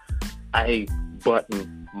 hey, I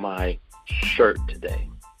buttoned my shirt today.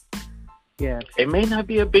 Yeah. It may not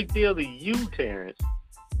be a big deal to you, Terrence,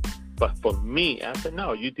 but for me, I said,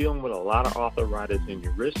 no, you're dealing with a lot of arthritis in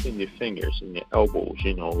your wrists and your fingers and your elbows,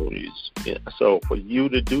 So for you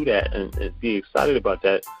to do that and be excited about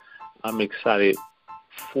that, I'm excited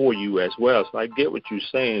for you as well. So I get what you're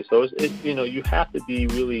saying. So it's you have to be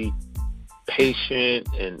really patient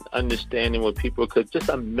and understanding with people, because just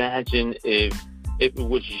imagine if it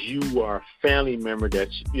was you or a family member that,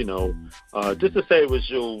 just to say it was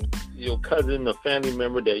your cousin, a family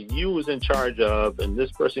member that you was in charge of, and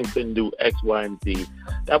this person couldn't do X, Y, and Z,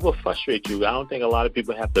 that will frustrate you. I don't think a lot of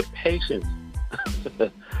people have the patience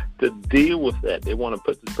to deal with that. They want to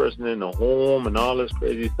put this person in a home and all this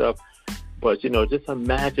crazy stuff. But, just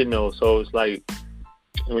imagine, though. So it's like,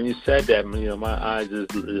 when you said that, my eyes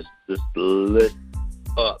just lit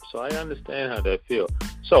up. So I understand how that feels.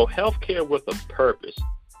 So healthcare with a purpose.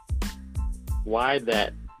 Why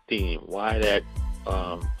that theme? Why that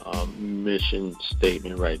mission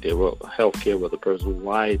statement right there? Well, healthcare with a purpose.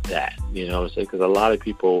 Why that? Because a lot of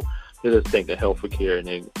people, they just think of healthcare and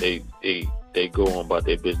they go on about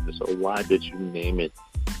their business. So why did you name it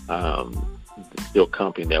your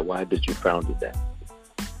company that? Why did you found it that?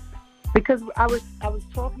 Because I was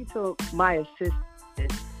talking to my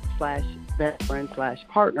assistant / best friend /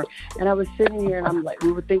 partner, and I was sitting here and I'm like,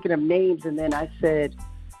 we were thinking of names, and then I said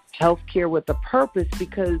healthcare with a purpose,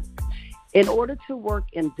 because in order to work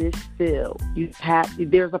in this field,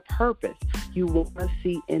 there's a purpose. You want to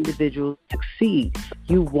see individuals succeed.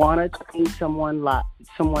 You want to change someone's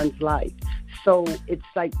life. So it's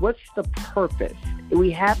like, what's the purpose?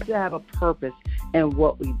 We have to have a purpose in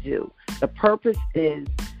what we do. The purpose is,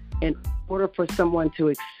 in order for someone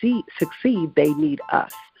to succeed, they need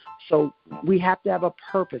us. So we have to have a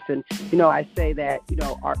purpose. And, I say that,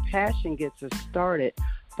 our passion gets us started,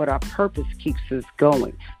 but our purpose keeps us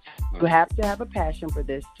going. You have to have a passion for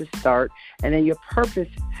this to start, and then your purpose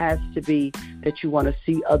has to be that you want to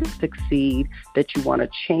see others succeed, that you want to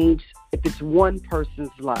change, if it's one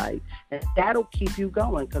person's life, and that'll keep you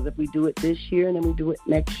going, because if we do it this year, and then we do it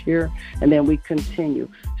next year, and then we continue.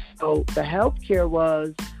 So the healthcare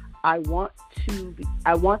was, I want to be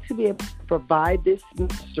able to provide this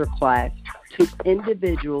master class to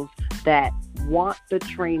individuals that want the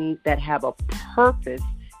training, that have a purpose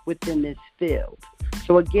within this field.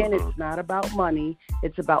 So again, it's not about money.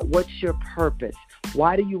 It's about, what's your purpose?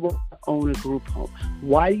 Why do you want to own a group home?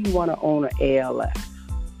 Why do you want to own an ALF?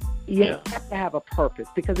 You have to have a purpose,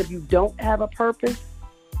 because if you don't have a purpose,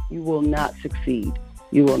 you will not succeed.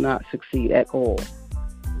 You will not succeed at all.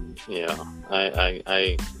 Yeah,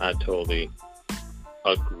 I totally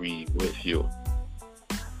agree with you.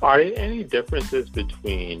 Are there any differences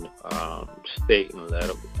between state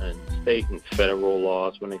and federal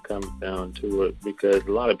laws when it comes down to it? Because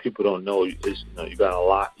a lot of people don't know. You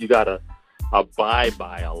got to abide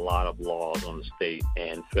by a lot of laws on the state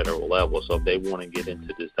and federal level. So if they want to get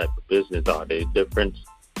into this type of business, are there difference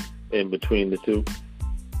in between the two?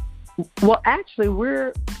 Well, actually,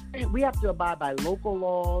 we have to abide by local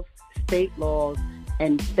laws, state laws,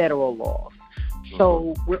 and federal laws.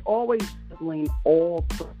 So we're always doing all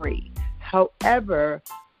three. However,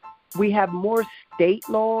 we have more state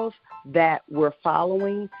laws that we're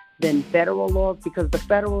following than federal laws, because the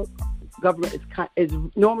federal government is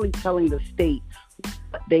normally telling the state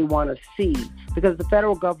what they want to see, because the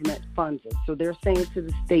federal government funds us. So they're saying to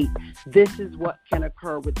the state, this is what can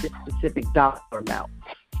occur with this specific dollar amount.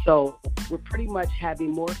 So we're pretty much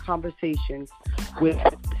having more conversations with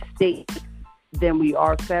state than we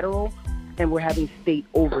are federal, and we're having state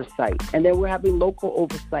oversight. And then we're having local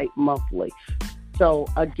oversight monthly. So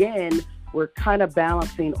again, we're kind of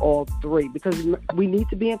balancing all three, because we need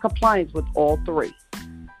to be in compliance with all three.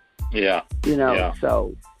 Yeah.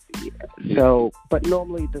 So but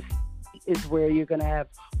normally the state is where you're going to have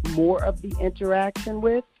more of the interaction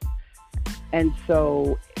with. And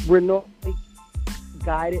so we're normally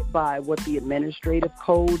guided by what the administrative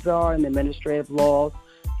codes are and the administrative laws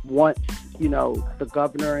once, the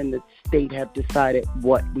governor and the state have decided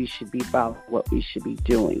what we should be following, what we should be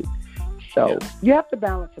doing. So you have to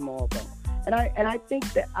balance them all, though. And I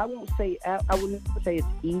think that I wouldn't say it's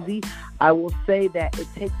easy. I will say that it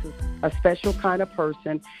takes a special kind of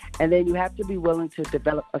person, and then you have to be willing to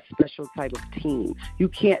develop a special type of team. You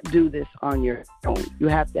can't do this on your own. You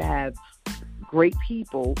have to have great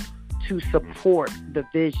people to support the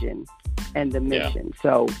vision and the mission.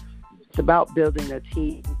 So it's about building a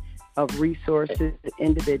team of resources,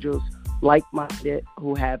 individuals like-minded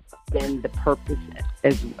who have been the purpose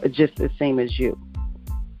as just the same as you.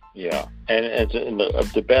 Yeah, and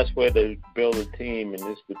the best way to build a team in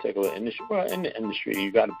this particular industry, in the industry,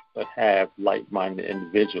 you got to have like-minded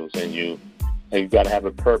individuals, and you got to have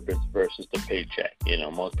a purpose versus the paycheck.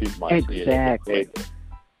 Most people might see it as a paycheck.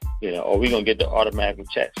 Or we're going to get the automatic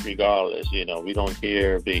checks regardless. We don't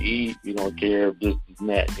care if they eat. We don't care if this is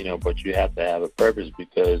net, but you have to have a purpose,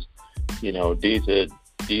 because,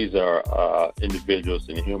 these are individuals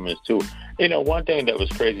and humans too. One thing that was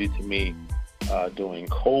crazy to me during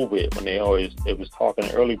COVID, when it was talking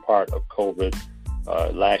early part of COVID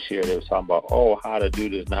last year, they was talking about, how to do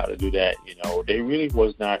this and how to do that. They really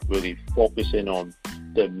was not really focusing on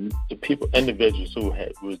the individuals who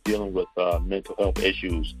was dealing with mental health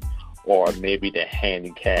issues, or maybe the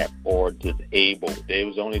handicapped or disabled. They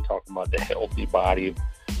was only talking about the healthy body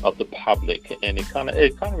of the public, and it kind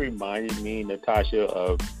of reminded me, Natasha,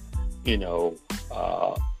 of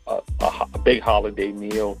a big holiday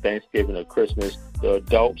meal, Thanksgiving or Christmas. The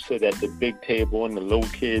adults sit at the big table, and the little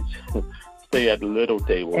kids stay at the little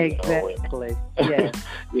table. Exactly. Yeah.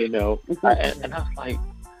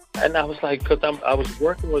 And I was like, because I was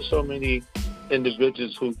working with so many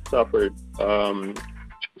individuals who suffered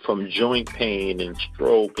from joint pain and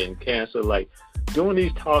stroke and cancer, like doing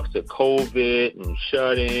these talks to COVID and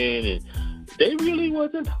shut in, and they really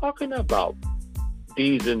wasn't talking about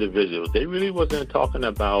these individuals. They really wasn't talking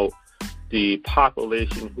about the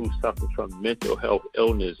population who suffers from mental health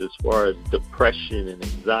illness, as far as depression and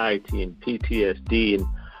anxiety and PTSD and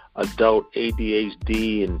adult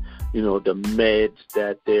ADHD and, the meds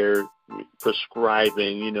that they're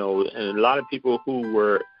prescribing, and a lot of people who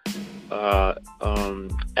were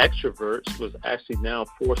extroverts was actually now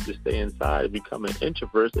forced to stay inside and becoming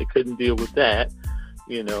introverts. They couldn't deal with that,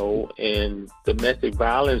 and domestic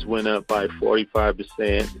violence went up by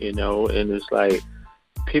 45%, and it's like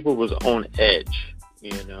people was on edge,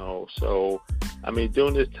 So, I mean,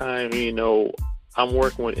 during this time, I'm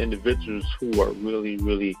working with individuals who are really,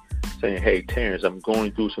 really saying, hey, Terrence, I'm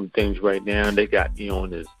going through some things right now, and they got me on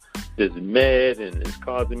this med, and it's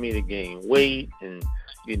causing me to gain weight, and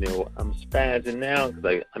I'm spazzing now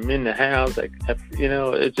because I'm in the house,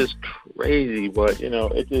 it's just crazy, but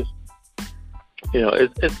it just,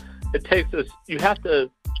 it takes us. You have to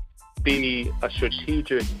be a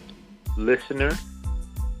strategic listener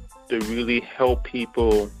to really help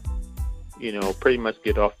people, pretty much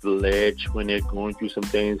get off the ledge when they're going through some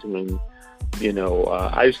things. When,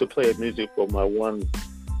 I used to play music for my one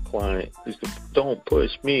client. I used to, don't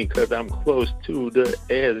push me because I'm close to the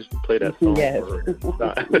edge. I used to play that song for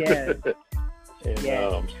her. Yes. And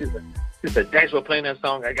she said, thanks for playing that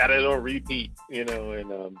song. I got it on repeat, and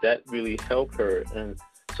that really helped her. And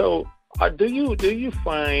so do you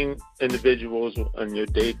find individuals on your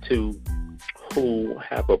day two who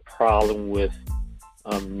have a problem with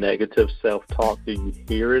negative self-talk? Do you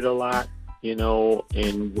hear it a lot, and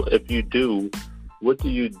if you do, what do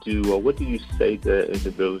you do, or what do you say to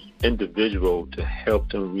individual to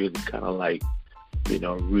help them really kind of like,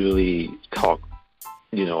 really talk,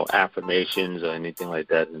 affirmations or anything like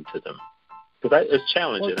that into them? Because it's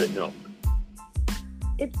challenging, I know.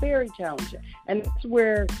 It's very challenging. And that's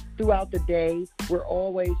where throughout the day, we're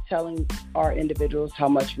always telling our individuals how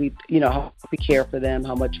much we care for them,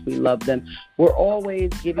 how much we love them. We're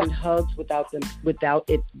always giving hugs without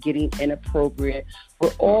it getting inappropriate.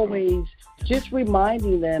 We're always just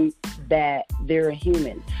reminding them that they're a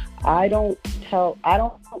human. I don't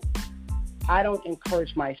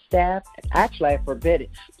encourage my staff. Actually, I forbid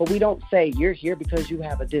it. But we don't say you're here because you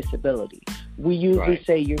have a disability. We usually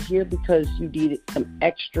say you're here because you needed some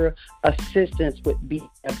extra assistance with being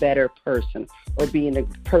a better person or being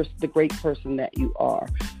the great person that you are.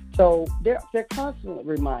 So they're constantly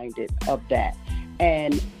reminded of that.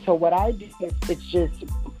 And so what I do is it's just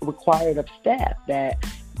required of staff that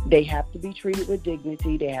they have to be treated with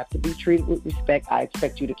dignity. They have to be treated with respect. I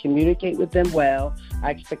expect you to communicate with them well.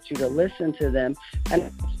 I expect you to listen to them. And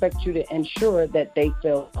I expect you to ensure that they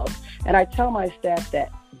feel loved. And I tell my staff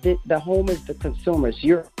that the home is the consumers.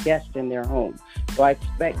 You're a guest in their home. So I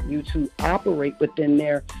expect you to operate within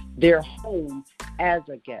their home as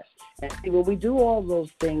a guest. And when we do all those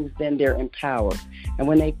things, then they're empowered. And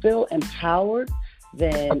when they feel empowered,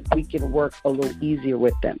 then we can work a little easier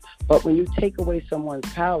with them. But when you take away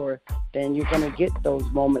someone's power, then you're going to get those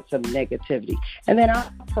moments of negativity. And then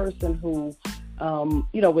I'm a person who,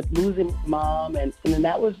 with losing mom, and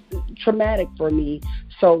that was traumatic for me.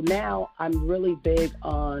 So now I'm really big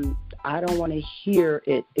on, I don't want to hear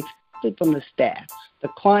it, especially from the staff. The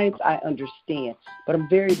clients, I understand, but I'm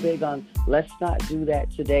very big on, let's not do that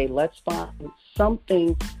today. Let's find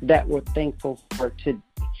something that we're thankful for today.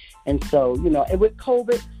 And so, and with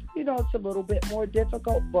COVID, it's a little bit more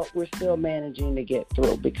difficult, but we're still managing to get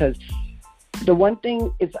through, because the one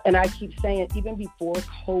thing is, and I keep saying, even before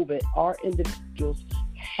COVID, our individuals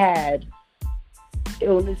had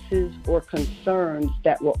illnesses or concerns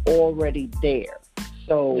that were already there.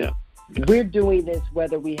 So we're doing this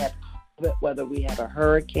whether we have COVID, whether we have a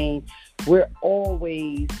hurricane. We're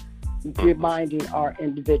always reminding our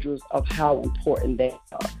individuals of how important they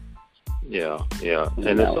are. Yeah.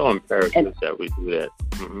 And it's so imperative that we do that.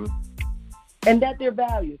 Mm-hmm. And that they're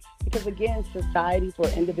valued. Because, again, society for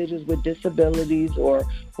individuals with disabilities, or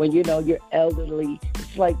when, you're elderly,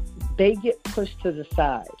 it's like they get pushed to the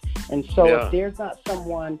side. And so if there's not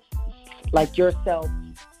someone like yourself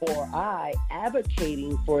or I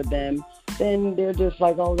advocating for them, then they're just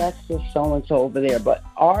like, oh, that's just so-and-so over there. But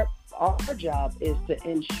our job is to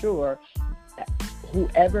ensure that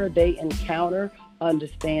whoever they encounter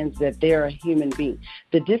understands that they're a human being.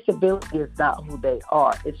 The disability is not who they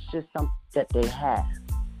are. It's just something that they have.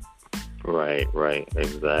 Right.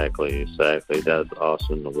 Exactly. That's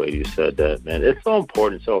awesome the way you said that, man. It's so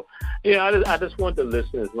important. So, I just want the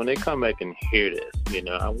listeners, when they come back and hear this,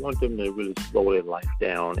 I want them to really slow their life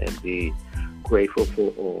down and be grateful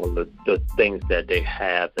for all the things that they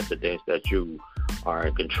have, that the things that you are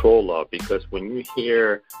in control of. Because when you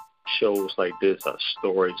hear shows like this, or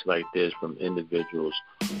stories like this from individuals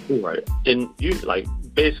who are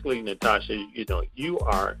basically, Natasha, you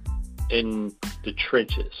are in the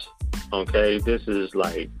trenches. Okay, this is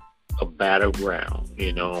like a battleground.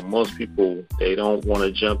 Most people, they don't want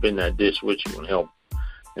to jump in that ditch with you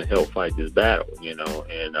and help fight this battle.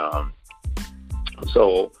 And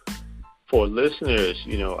so for listeners,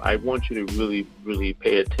 I want you to really, really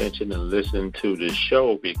pay attention and listen to this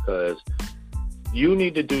show, because you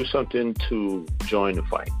need to do something to join the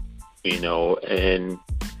fight. And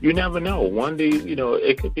you never know. One day,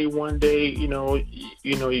 it could be one day, you're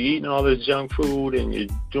eating all this junk food and you're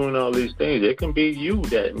doing all these things. It can be you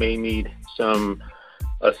that may need some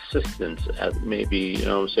assistance, maybe, you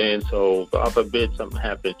know what I'm saying? So, God forbid something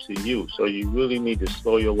happens to you. So you really need to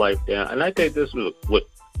slow your life down. And I think this is what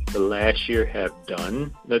the last year have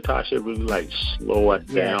done, Natasha, really slow us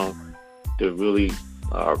down to really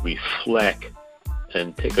reflect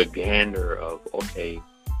and take a gander of, okay,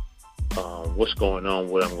 what's going on,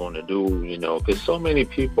 what I'm going to do, because so many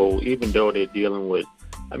people, even though they're dealing with,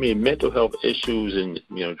 mental health issues and,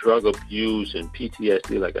 drug abuse and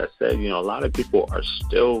PTSD, like I said, a lot of people are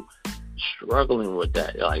still struggling with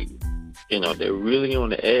that. They're really on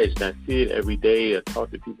the edge. And I see it every day. I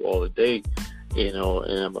talk to people all the day, and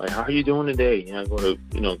I'm like, how are you doing today? I go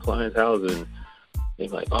to, clients' houses, and they're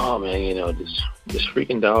like, oh, man, this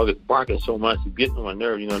freaking dog is barking so much, it's getting on my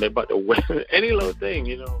nerve. They're about to win any little thing,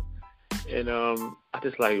 And I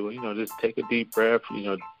just just take a deep breath,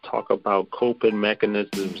 talk about coping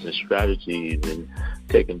mechanisms and strategies, and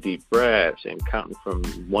taking deep breaths and counting from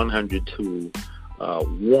 100 to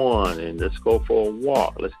 1, and let's go for a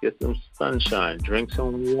walk. Let's get some sunshine, drink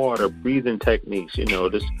some water, breathing techniques,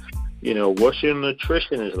 what's your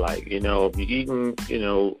nutrition is like, if you're eating,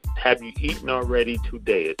 have you eaten already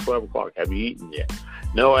today at 12 o'clock? Have you eaten yet?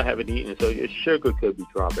 No, I haven't eaten, so your sugar could be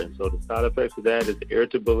dropping. So the side effects of that is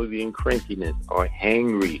irritability and crankiness, or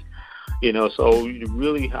hangry. So you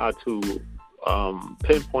really have to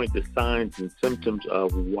pinpoint the signs and symptoms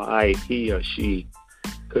of why he or she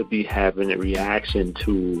could be having a reaction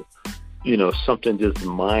to, something just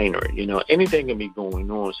minor. Anything can be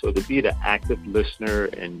going on. So to be the active listener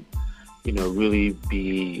and, really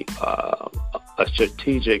be a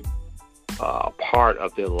strategic part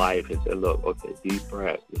of their life is say, look, okay, deep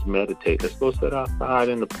breath, let's meditate, let's go sit outside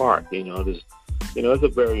in the park. It's a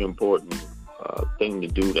very important thing to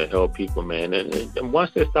do to help people, man. And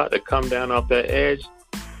once they start to come down off that edge,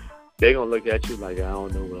 they're gonna look at you like, I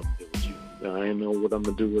don't know what I'm gonna do with you. I don't know what I'm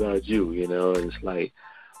gonna do without you. And it's like,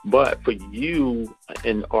 but for you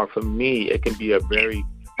or for me, it can be a very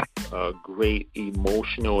great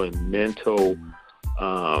emotional and mental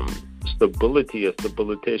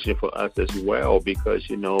stabilization for us as well, because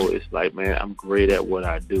it's like, man, I'm great at what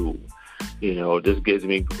I do. This gives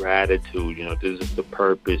me gratitude. This is the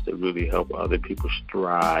purpose to really help other people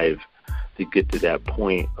strive to get to that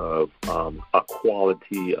point of a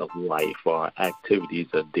quality of life or activities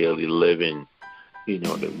of daily living,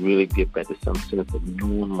 to really get back to some sense of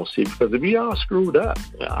normalcy. Because if we all screwed up,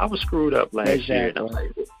 I was screwed up last year, and I'm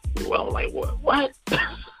like, what?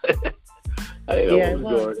 I didn't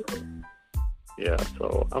know what was going on. Yeah,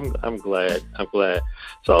 so I'm glad.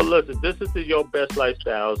 So listen, this is the Your Best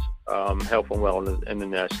Lifestyles Health and Wellness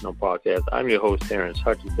International Podcast. I'm your host, Terrence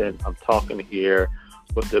Hutchinson. I'm talking here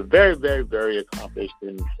with the very, very, very accomplished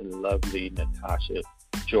and lovely Natasha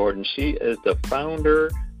Jordan. She is the founder,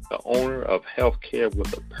 the owner of Healthcare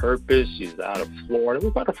with a Purpose. She's out of Florida.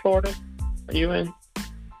 What part of Florida are you in?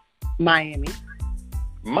 Miami.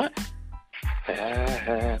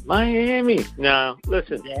 Miami. Now,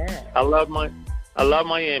 listen. Yeah. I love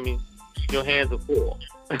Miami. Your hands are full.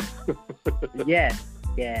 Yes.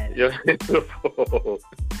 Your hands are full.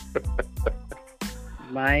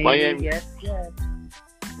 Miami. Yes.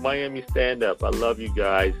 Miami, stand up. I love you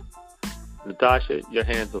guys. Natasha, your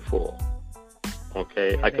hands are full.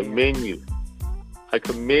 Okay, I commend you. I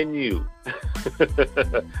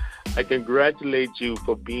congratulate you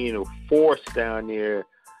for being a force down there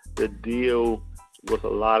to deal with a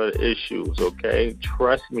lot of issues, okay?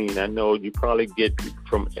 Trust me, and I know you probably get people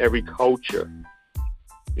from every culture,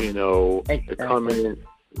 Exactly. coming in.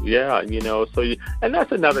 Yeah, and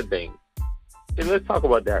that's another thing. And let's talk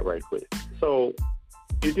about that right quick. So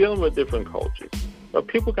you're dealing with different cultures, but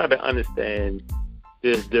people got to understand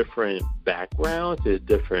there's different backgrounds, there's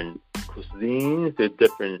different cuisines, there's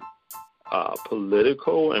different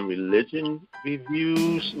political and religion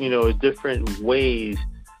reviews, different ways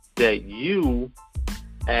that you,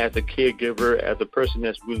 as a caregiver, as a person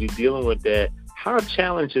that's really dealing with that, how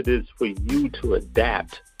challenging it is for you to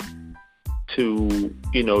adapt to,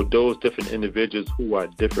 those different individuals who are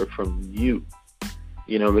different from you.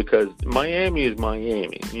 Because Miami is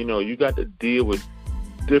Miami. You got to deal with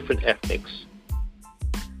different ethnics.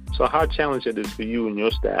 So how challenging it is for you and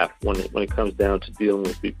your staff when it comes down to dealing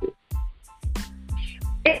with people?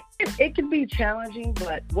 It can be challenging,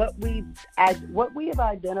 but what we have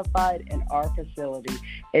identified in our facility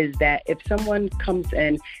is that if someone comes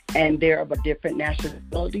in and they're of a different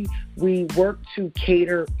nationality, we work to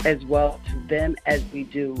cater as well to them as we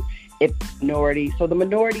do if minority. So the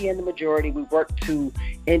minority and the majority, we work to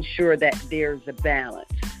ensure that there's a balance.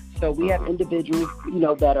 So we have individuals,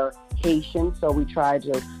 that are Haitian, so we try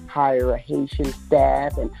to hire a Haitian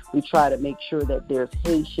staff, and we try to make sure that there's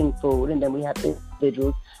Haitian food, and then we have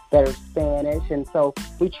individuals that are Spanish, and so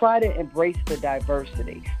we try to embrace the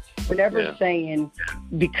diversity. We're never saying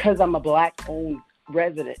because I'm a Black-owned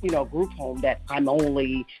resident, group home, that I'm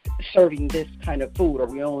only serving this kind of food, or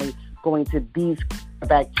we're only going to these kind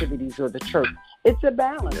of activities or the church. It's a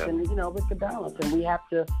balance, and it's a balance, and we have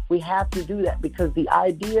to do that, because the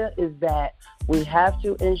idea is that we have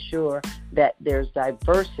to ensure that there's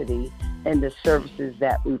diversity in the services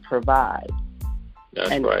that we provide. That's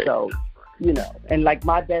and right. So, and like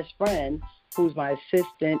my best friend, who's my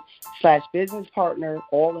assistant / business partner,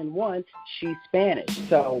 all in one, she's Spanish,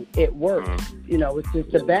 so it works. It's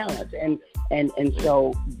just a balance, and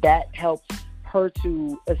so that helps her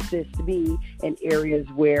to assist me in areas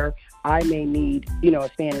where I may need, a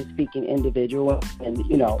Spanish-speaking individual, and,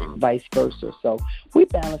 vice versa. So we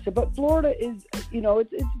balance it. But Florida is,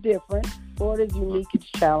 it's different. Florida is unique. It's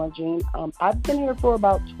challenging. I've been here for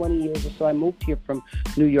about 20 years or so. I moved here from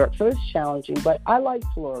New York, so it's challenging. But I like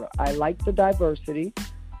Florida. I like the diversity.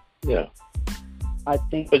 Yeah. I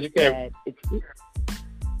think that it's...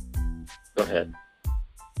 Go ahead.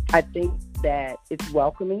 I think that it's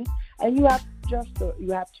welcoming, and you have to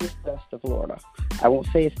adjust to Florida. I won't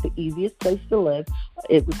say it's the easiest place to live.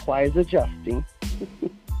 It requires adjusting.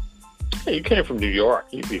 Hey, you came from New York.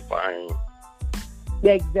 You'd be fine.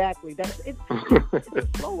 Yeah, exactly. It's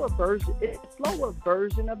a slower version. It's a slower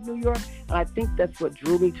version of New York, and I think that's what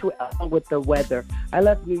drew me to it, with the weather. I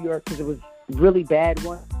left New York because it was really bad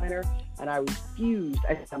one winter, and I refused.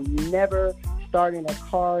 I'm never starting a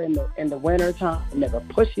car in the winter time. I'm never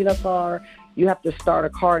pushing a car. You have to start a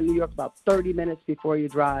car in New York about 30 minutes before you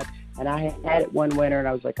drive. And I had it one winter, and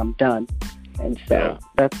I was like, I'm done. And so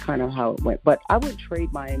that's kind of how it went. But I would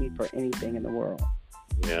trade Miami for anything in the world.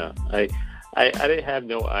 Yeah. I didn't have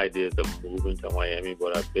no idea of moving to Miami,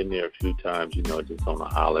 but I've been there a few times, just on a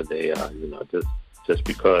holiday, just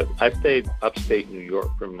because. I stayed upstate New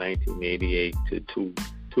York from 1988 to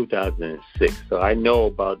 2006. So I know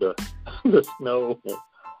about the snow.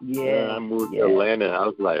 Yeah. I moved to Atlanta, and I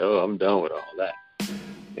was like, oh, I'm done with all that.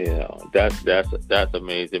 That's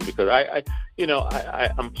amazing, because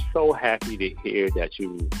I'm so happy to hear that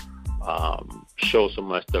you show so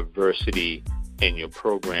much diversity in your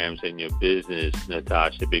programs and your business,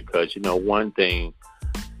 Natasha, because one thing,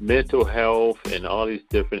 mental health and all these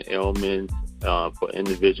different ailments for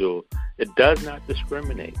individuals, it does not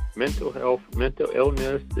discriminate. Mental health, mental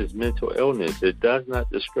illness is mental illness. It does not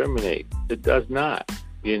discriminate. It does not.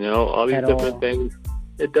 All these different things,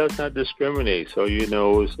 it does not discriminate. So,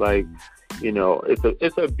 it's like,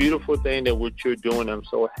 it's a beautiful thing that what you're doing. I'm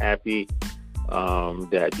so happy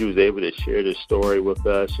that you was able to share this story with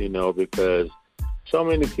us, because so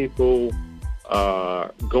many people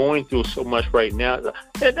are going through so much right now.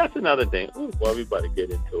 And that's another thing. Ooh, well, we about to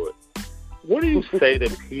get into it. What do you say to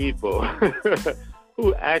people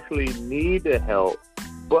who actually need the help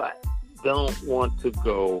but don't want to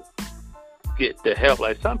go get the help?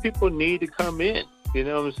 Like, some people need to come in, you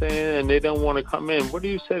know what I'm saying, and they don't want to come in. What do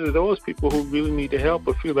you say to those people who really need the help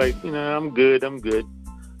but feel like, I'm good?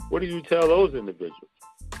 What do you tell those individuals?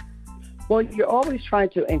 Well, you're always trying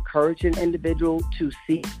to encourage an individual to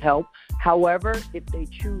seek help. However, if they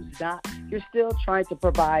choose not, you're still trying to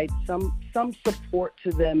provide some support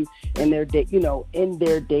to them in their in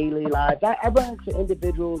their daily lives. I run into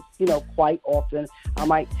individuals, quite often. I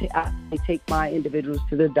might take my individuals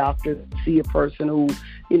to the doctor, see a person who,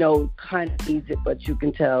 kind of needs it, but you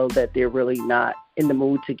can tell that they're really not in the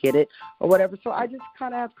mood to get it or whatever. So I just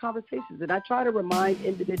kind of have conversations, and I try to remind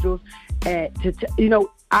individuals, and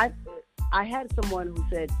I had someone who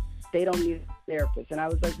said they don't need a therapist, and I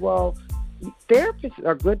was like, well, therapists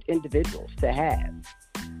are good individuals to have,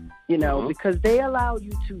 because they allow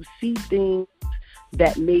you to see things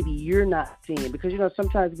that maybe you're not seeing, because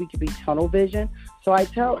sometimes we can be tunnel vision. So I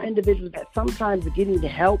tell individuals that sometimes getting the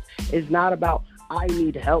help is not about I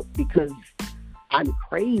need help because I'm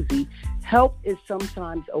crazy. Help is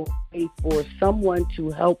sometimes a way for someone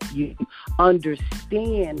to help you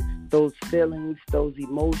understand those feelings, those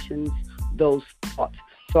emotions, those thoughts.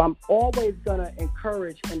 So I'm always going to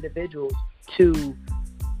encourage individuals to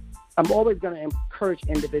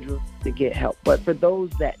get help. But for those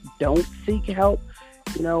that don't seek help,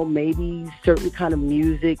 maybe certain kind of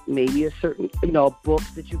music, maybe a certain, book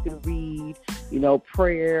that you can read,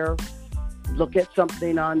 prayer, look at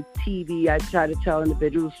something on TV. I try to tell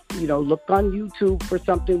individuals, look on YouTube for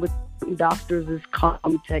something with doctors'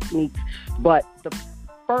 calm techniques. But the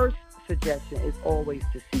first suggestion is always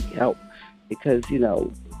to seek help, because,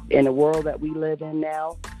 in the world that we live in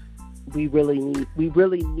now, we really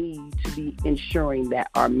need to be ensuring that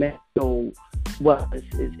our mental wellness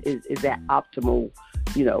is at optimal,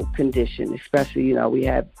 condition. Especially, we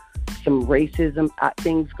have some racism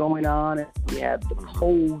things going on, and we have the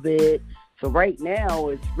COVID. So right now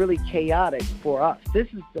it's really chaotic for us.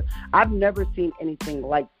 I've never seen anything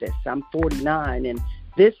like this. I'm 49, and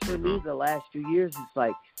this for me the last few years is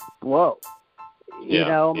like, whoa.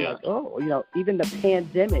 Like, oh, even the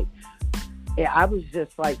pandemic, I was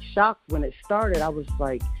just like shocked when it started. I was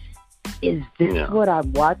like, is this what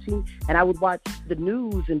I'm watching? And I would watch the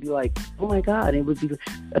news and be like, oh my God, it would be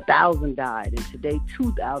 1,000 died, and today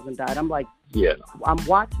 2,000 died. I'm like, I'm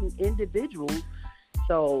watching individuals.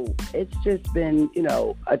 So it's just been,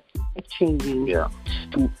 a changing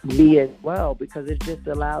to me as well, because it just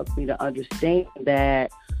allows me to understand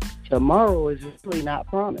that tomorrow is really not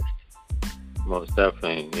promised. Most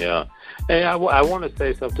definitely, yeah. Hey, I want to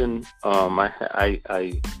say something.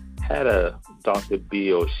 I had a Dr.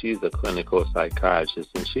 Beal. She's a clinical psychiatrist,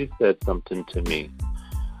 and she said something to me.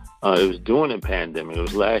 It was during the pandemic. It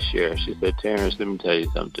was last year. She said, Terrence, let me tell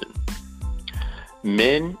you something.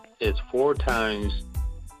 Men is 4 times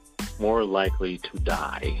more likely to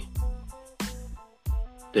die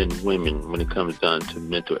than women when it comes down to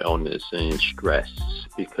mental illness and stress,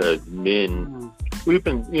 because men, we've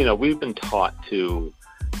been taught to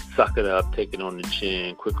suck it up, take it on the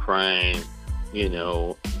chin, quit crying,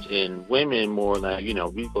 and women more like,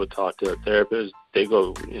 we go talk to a therapist, they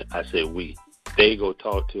go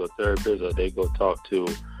talk to a therapist, or they go talk to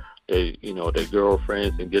their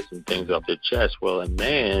girlfriends and get some things off their chest. Well, a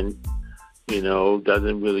man,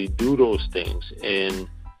 doesn't really do those things. And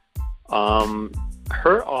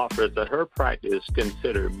her office or her practice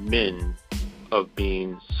consider men of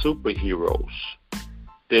being superheroes.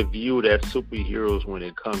 They're viewed as superheroes when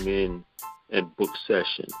they come in at book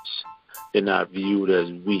sessions. They're not viewed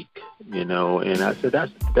as weak, and I said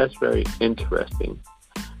that's very interesting,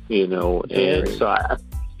 and so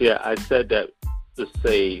I said that to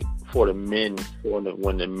say for the men,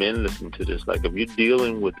 when the men listen to this, like if you're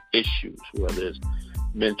dealing with issues, whether it's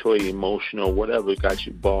mental, emotional, whatever got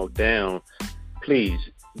you bogged down, please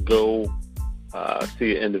go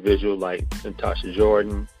see an individual like Natasha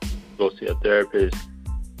Jordan, go see a therapist,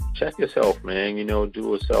 check yourself, man,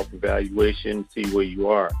 do a self-evaluation, see where you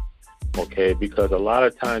are. Okay, because a lot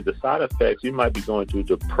of times the side effects, you might be going through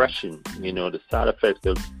depression. The side effects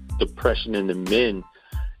of depression in the men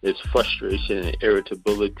is frustration and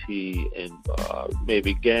irritability, and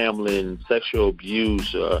maybe gambling, sexual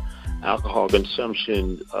abuse, alcohol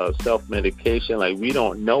consumption, self-medication. Like, we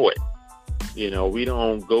don't know it. We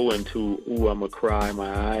don't go into, ooh, I'm going to cry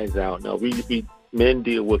my eyes out. No, we men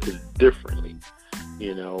deal with it differently.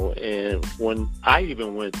 And when I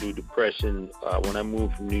even went through depression, when I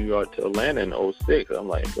moved from New York to Atlanta in 2006, I'm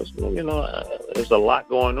like, there's a lot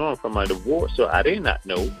going on from my divorce. So I did not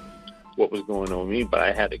know what was going on with me, but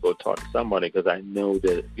I had to go talk to somebody, because I know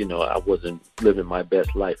that, I wasn't living my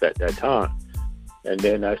best life at that time. And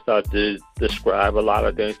then I started to describe a lot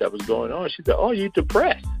of things that was going on. She said, oh, you're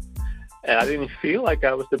depressed. And I didn't feel like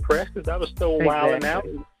I was depressed, because I was still wilding out.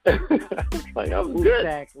 I was like, I was good.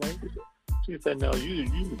 Exactly. She said, "No, you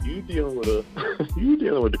dealing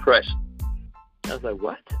with depression." I was like,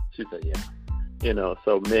 "What?" She said, "Yeah."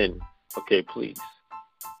 So men, okay, please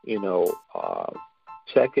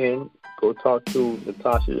check in, go talk to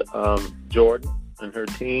Natasha Jordan and her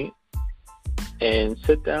team, and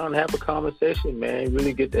sit down and have a conversation, man.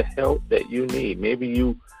 Really get the help that you need. Maybe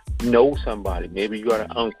you know somebody. Maybe you got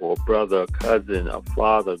an uncle, a brother, a cousin, a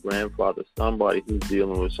father, grandfather, somebody who's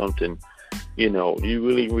dealing with something. You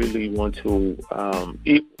really, really want to,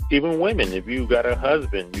 even women, if you got a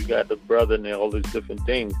husband, you got a brother and all these different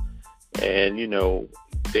things, and,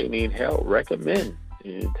 they need help, recommend.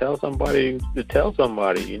 Tell somebody to tell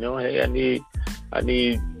somebody, hey, I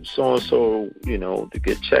need so-and-so, to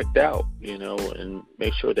get checked out, and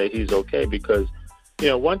make sure that he's okay. Because,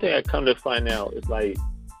 one thing I come to find out is, like,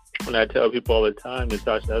 when I tell people all the time,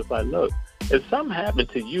 Natasha, it's like, look, if something happened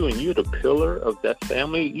to you and you're the pillar of that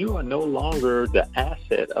family, you are no longer the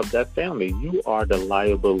asset of that family. You are the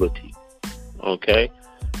liability, okay?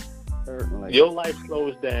 Certainly. Your life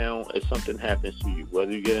slows down if something happens to you,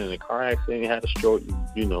 whether you get in a car accident, you had a stroke,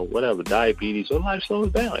 whatever, diabetes, your life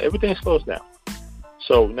slows down. Everything slows down.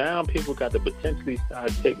 So now people got to potentially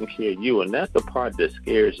start taking care of you, and that's the part that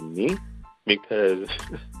scares me, because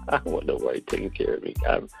I don't want nobody taking care of me.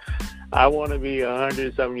 I want to be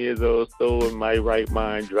 100-something years old, still in my right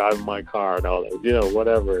mind, driving my car and all that,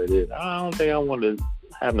 whatever it is. I don't think I want to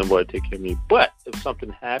have nobody take care of me. But if something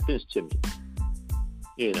happens to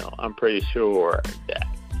me, I'm pretty sure that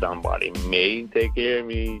somebody may take care of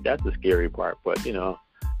me. That's the scary part. But,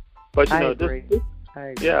 I agree.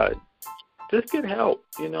 Yeah, just get help,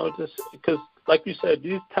 just because, like you said,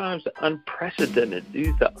 these times are unprecedented.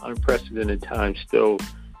 These are unprecedented times still.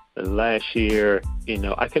 And last year,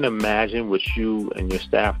 I can imagine what you and your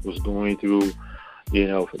staff was going through,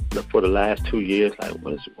 for the last 2 years. Like,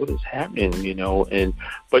 what is happening,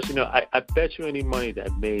 But, I bet you any money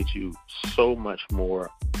that made you so much more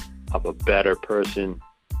of a better person,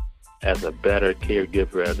 as a better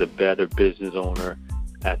caregiver, as a better business owner,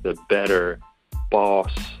 as a better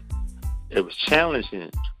boss. It was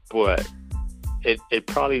challenging, but it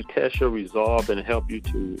probably tests your resolve and help you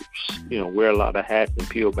to, wear a lot of hats and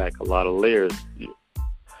peel back a lot of layers.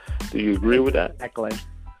 Do you agree with that? Exactly.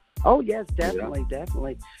 Oh yes, definitely,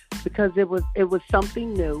 definitely. Because it was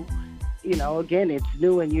something new. Again, it's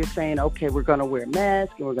new, and you're saying, okay, we're going to wear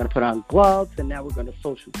masks, and we're going to put on gloves, and now we're going to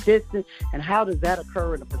social distance. And how does that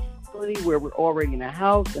occur in a facility where we're already in a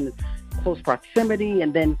house and close proximity?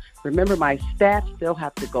 And then remember, my staff still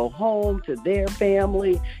have to go home to their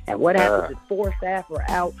family, and what happens if 4 staff are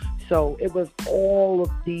out? So it was all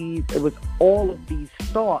of these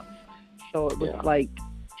thoughts. So it was like,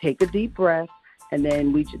 take a deep breath, and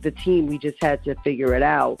then we just had to figure it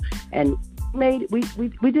out, and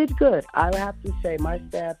we did good. I have to say, my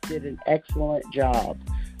staff did an excellent job.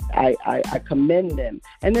 I commend them,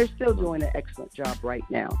 and they're still doing an excellent job right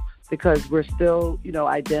now, because we're still,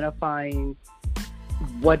 identifying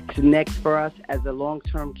what's next for us as a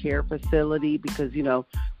long-term care facility, because,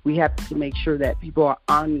 we have to make sure that people are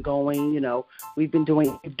ongoing. We've been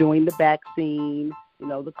doing the vaccine,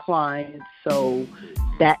 the clients. So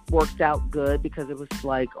that worked out good, because it was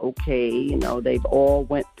like, okay, they've all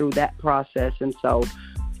went through that process. And so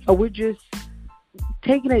we're just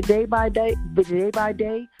taking it day by day,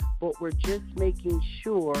 but we're just making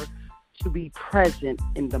sure to be present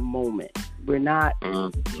in the moment. We're not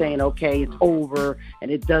saying, okay, it's over and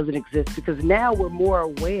it doesn't exist, because now we're more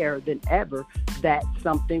aware than ever that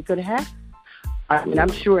something could happen. I mean,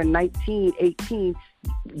 I'm sure in 1918,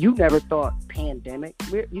 you never thought pandemic.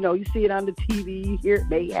 You see it on the TV, you hear it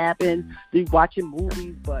may happen, you're watching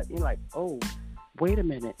movies, but you're like, oh, wait a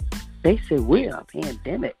minute. They said we're in a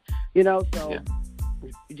pandemic, so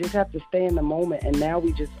you just have to stay in the moment. And now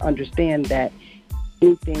we just understand that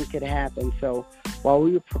anything could happen. So while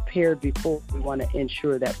we were prepared before, we want to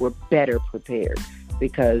ensure that we're better prepared,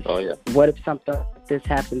 because what if something like this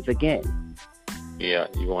happens again? Yeah,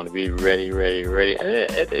 you want to be ready. And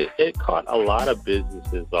it caught a lot of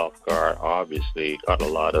businesses off guard, obviously. It caught a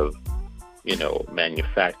lot of,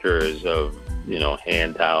 manufacturers of,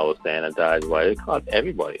 hand towels, sanitizer. It caught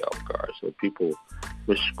everybody off guard. So people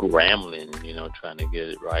were scrambling, trying to get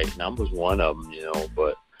it right. And I was one of them,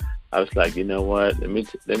 but I was like, you know what?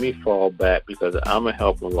 Let me fall back, because I'm a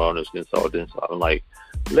health and wellness consultant. So I'm like,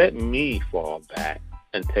 let me fall back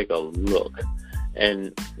and take a look.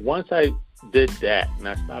 And once I did that, and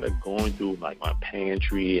I started going through like my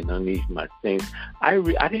pantry and underneath my things, I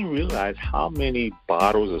didn't realize how many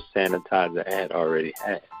bottles of sanitizer I had already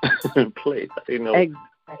had in place. I didn't know.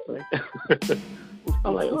 Exactly.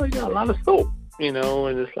 I'm like, oh, you got a lot of soap, and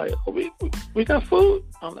it's like, oh, we got food.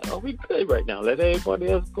 I'm like, oh, we good right now. Let everybody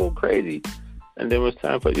else go crazy. And then it was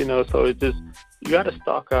time for, so it just, you got to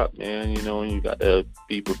stock up, man, and you got to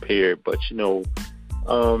be prepared. But,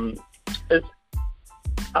 It's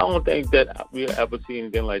I don't think that we'll ever see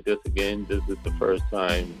anything like this again. This is the first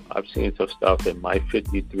time I've seen some stuff in my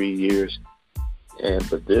 53 years.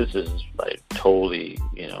 But this is like totally,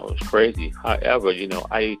 it's crazy. However,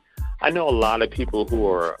 I know a lot of people who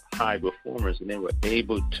are high performers, and they were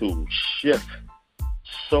able to shift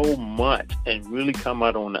so much and really come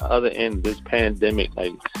out on the other end of this pandemic.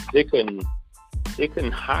 Like they couldn't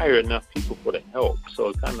hire enough people for the help, so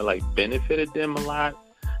it kind of like benefited them a lot.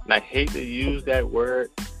 And I hate to use that word,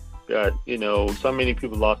 but so many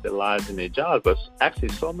people lost their lives and their jobs, but actually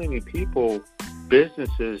so many people,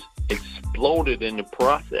 businesses exploded in the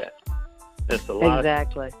process. It's a lot.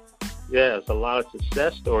 Exactly. It's a lot of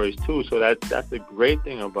success stories too. So that's the great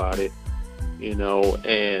thing about it,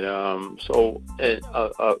 And so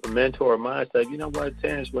a mentor of mine said, you know what,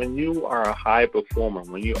 Terrence, when you are a high performer,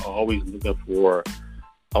 when you're always looking for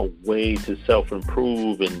a way to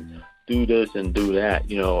self-improve and do this and do that,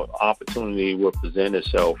 opportunity will present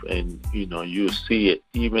itself, and you'll see it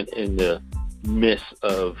even in the midst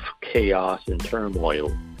of chaos and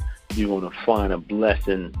turmoil. You're going to find a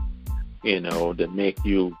blessing, that make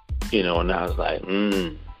you, and I was like,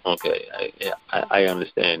 okay, I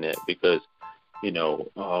understand that, because,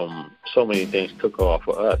 so many things took off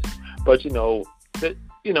for us. But,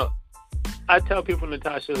 I tell people,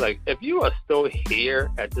 Natasha, like, if you are still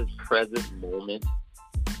here at this present moment,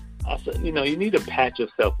 I said, you need to pat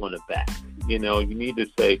yourself on the back. You need to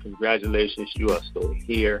say, congratulations, you are still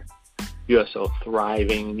here. You are still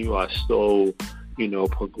thriving. You are still,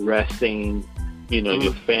 progressing.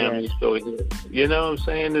 Your family's still here. You know what I'm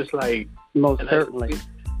saying? It's like, most certainly.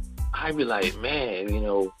 I'd be like,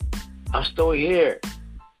 man, I'm still here.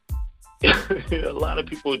 A lot of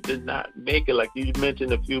people did not make it. Like you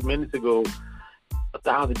mentioned a few minutes ago,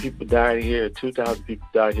 1,000 people died here, 2,000 people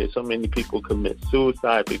died here. So many people commit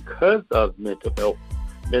suicide because of mental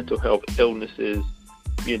health illnesses,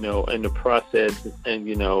 in the process, and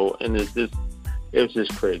and it was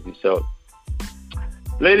just crazy. So,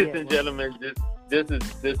 ladies and gentlemen, this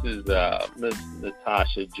is Miss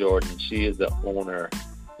Natasha Jordan. She is the owner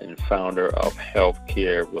and founder of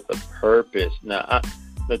Healthcare with a Purpose. Now,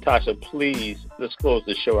 Natasha, please, let's close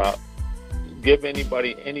the show out. Give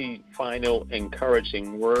anybody any final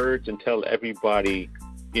encouraging words, and tell everybody,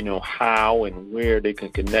 how and where they can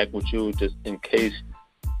connect with you, just in case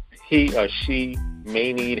he or she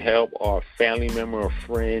may need help, or a family member or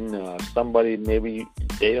friend, somebody maybe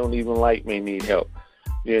they don't even like may need help.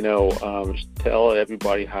 Tell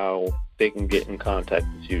everybody how they can get in contact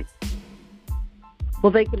with you.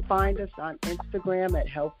 Well, they can find us on Instagram at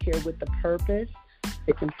Healthcare with a Purpose.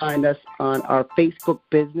 They can find us on our Facebook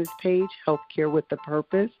business page, Healthcare with a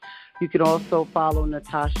Purpose. You can also follow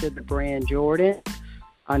Natasha the Brand Jordan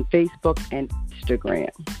on Facebook and Instagram.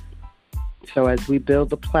 So as we build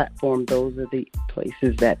the platform, those are the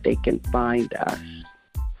places that they can find us.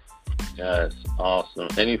 Yes, awesome.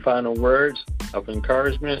 Any final words of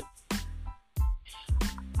encouragement?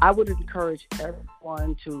 I would encourage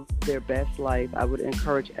everyone to live their best life. I would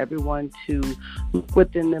encourage everyone to look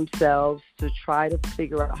within themselves, to try to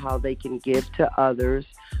figure out how they can give to others,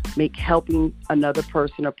 make helping another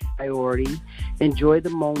person a priority, enjoy the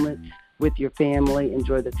moments with your family,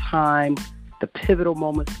 enjoy the time, the pivotal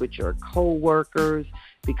moments with your co-workers,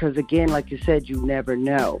 because again, like you said, you never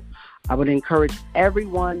know. I would encourage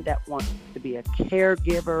everyone that wants to be a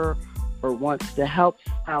caregiver or wants to help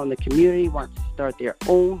out in the community, wants to start their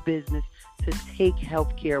own business, to take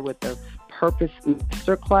Healthcare with a Purpose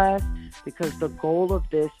Masterclass, because the goal of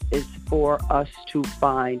this is for us to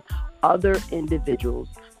find other individuals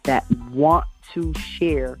that want to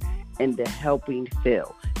share in the helping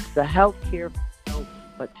field. It's the healthcare field,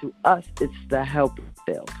 but to us, it's the helping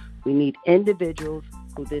field. We need individuals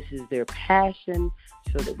who this is their passion,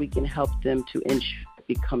 so that we can help them to ensure it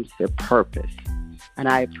becomes their purpose. And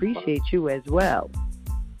I appreciate you as well.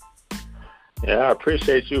 Yeah, I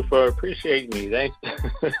appreciate you for appreciating me. Thanks.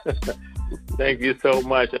 Thank you so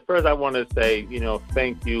much. At first, I want to say,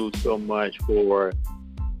 thank you so much for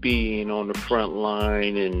being on the front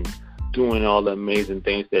line and doing all the amazing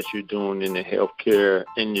things that you're doing in the healthcare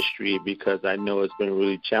industry, because I know it's been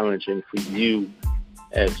really challenging for you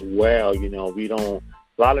as well. A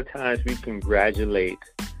lot of times we congratulate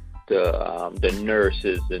the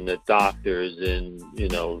nurses and the doctors and,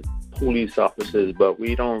 police officers, but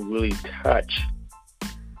we don't really touch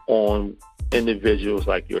on individuals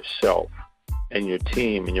like yourself and your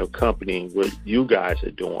team and your company and what you guys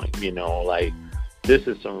are doing. Like, this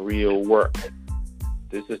is some real work.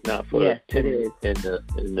 This is not for the timid and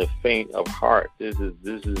the faint of heart. This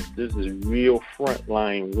is real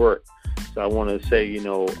frontline work. So I want to say,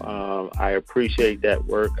 I appreciate that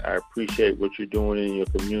work. I appreciate what you're doing in your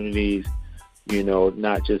communities,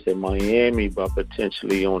 not just in Miami, but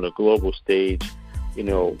potentially on a global stage,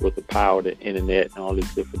 with the power of the internet and all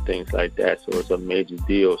these different things like that. So it's a major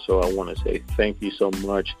deal. So I want to say thank you so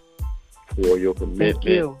much for your commitment. Thank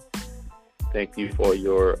you. Thank you for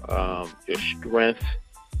your strength,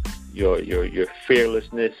 your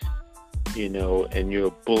fearlessness, and your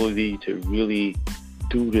ability to really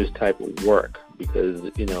do this type of work, because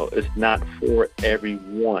it's not for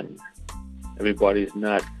everyone. Everybody does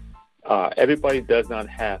not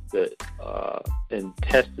have the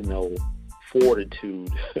intestinal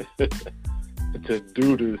fortitude to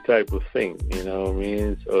do this type of thing. You know what I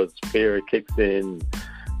mean? So spirit kicks in.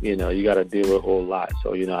 You got to deal with a whole lot.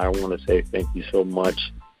 So I want to say thank you so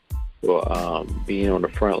much for being on the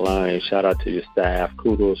front line. Shout out to your staff.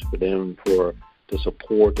 Kudos for them for the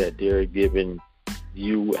support that they're giving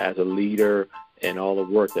you as a leader and all the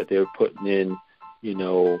work that they're putting in,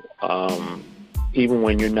 even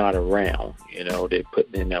when you're not around, they're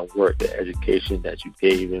putting in that work, the education that you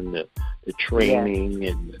gave them, the training,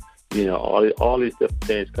 and, all these different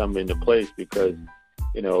things come into place, because,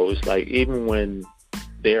 it's like even when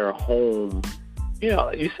they're home,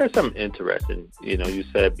 you said something interesting, you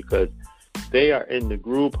said because they are in the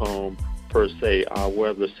group home per se,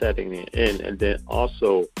 wherever setting they're in, and then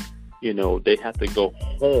also, they have to go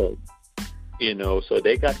home, so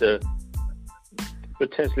they got to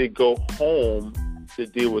potentially go home to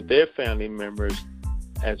deal with their family members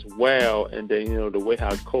as well. And then, the way how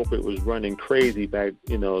COVID was running crazy back,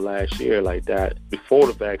 last year like that, before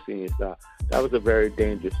the vaccine and stuff, that was a very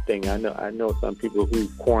dangerous thing. I know some people who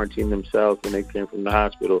quarantined themselves when they came from the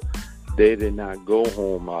hospital. They did not go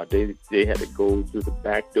home. They had to go through the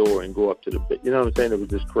back door and go up to the bed. You know what I'm saying? It was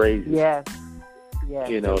just crazy. Yes.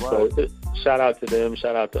 So shout out to them.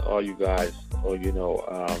 Shout out to all you guys.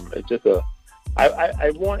 It's just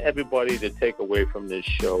I want everybody to take away from this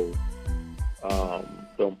show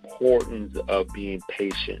the importance of being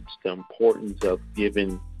patient, the importance of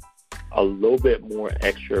giving a little bit more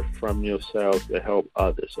extra from yourself to help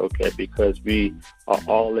others, okay? Because we are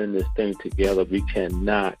all in this thing together. We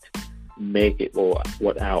cannot make it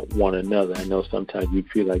without one another. I know sometimes you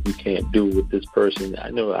feel like you can't do with this person. I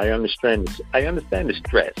understand the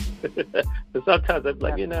stress. But sometimes I'm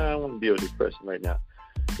like, I don't want to deal with this person right now.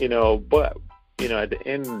 But at the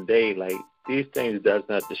end of the day, like, these things does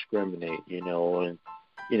not discriminate, and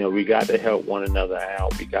we got to help one another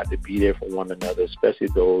out. We got to be there for one another, especially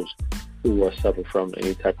those who are suffering from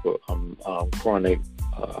any type of chronic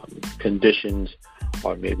conditions,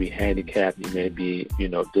 or maybe handicapped. You may be,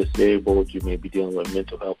 disabled. You may be dealing with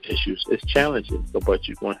mental health issues. It's challenging, but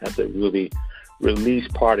you're going to have to really release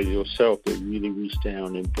part of yourself to really reach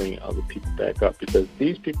down and bring other people back up, because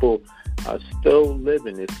these people are still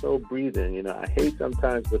living. They're still breathing. I hate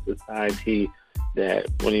sometimes with society that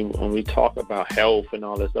when we talk about health and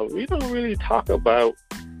all that stuff, we don't really talk about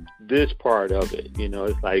this part of it.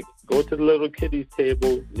 It's like, go to the little kiddies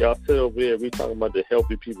table. Y'all sit over there. We talking about the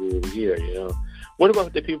healthy people over here. What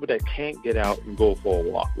about the people that can't get out and go for a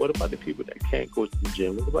walk? What about the people that can't go to the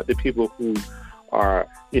gym? What about the people who are,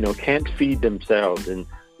 can't feed themselves? And,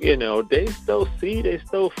 they still see, they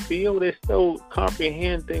still feel, they still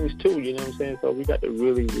comprehend things too. You know what I'm saying? So we got to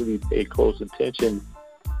really, really pay close attention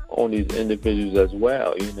on these individuals as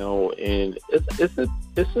well. And it's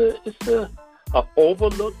a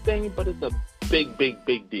overlooked thing, but it's a big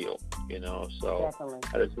deal. So Definitely.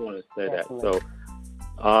 I just want to say Definitely. that. So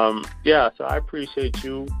so I appreciate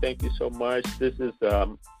you. Thank you so much. This is a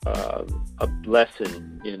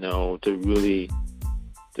blessing, to really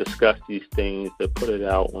discuss these things, to put it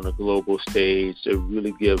out on a global stage, to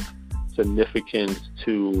really give significance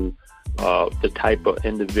to the type of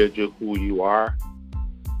individual who you are,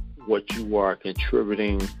 what you are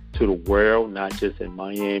contributing to the world, not just in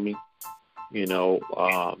Miami. The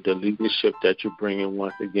leadership that you're bringing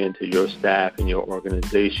once again to your staff and your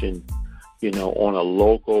organization, on a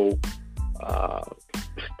local,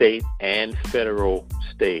 state and federal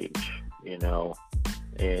stage, and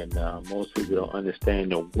most people don't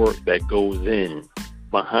understand the work that goes in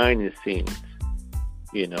behind the scenes.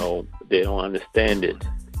 They don't understand it,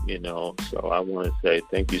 So I want to say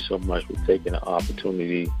thank you so much for taking the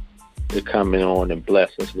opportunity to come in on and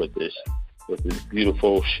bless us with this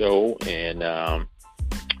beautiful show. And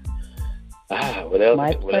what else?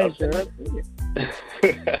 My what pleasure. Else?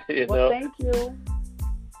 Well, thank you.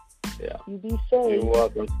 Yeah. You be safe. You're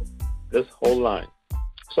welcome. This whole line.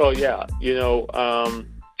 So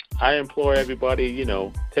I implore everybody,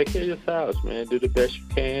 take care of yourselves, man. Do the best you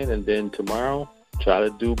can, and then tomorrow, try to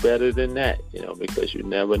do better than that, because you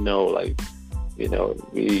never know. Like,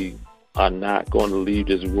 we are not going to leave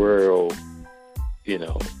this world,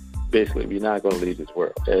 basically, we're not going to leave this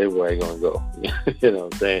world. Everywhere going to go, you know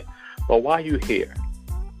what I'm saying? But while you're here,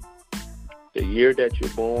 the year that you're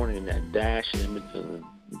born and that dash in between,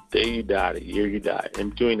 the day you die, the year you die,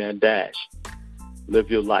 in between that dash, live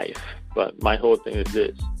your life. But my whole thing is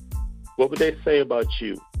this: what would they say about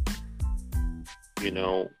you,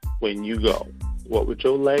 when you go? What would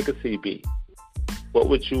your legacy be? What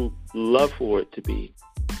would you love for it to be?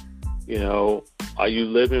 Are you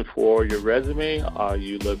living for your resume? Are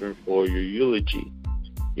you living for your eulogy?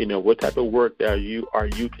 What type of work are you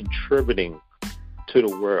contributing to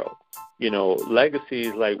the world? Legacy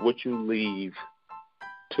is like what you leave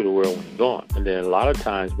to the world when you're gone. And then a lot of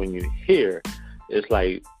times when you're here, it's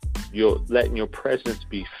like you're letting your presence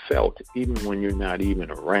be felt even when you're not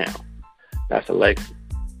even around. That's a legacy.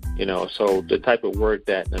 So the type of work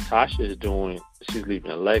that Natasha is doing, she's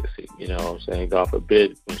leaving a legacy. I'm saying? God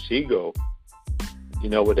forbid when she go,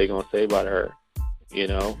 what they're going to say about her,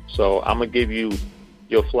 So I'm going to give you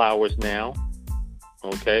your flowers now,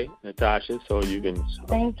 okay, Natasha, so you can...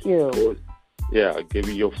 Thank you. Yeah, I'll give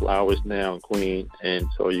you your flowers now, Queen, and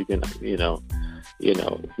so you can, if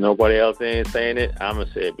nobody else ain't saying it, I'm going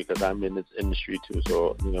to say it because I'm in this industry too.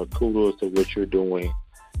 So, kudos to what you're doing,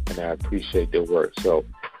 and I appreciate the work. So,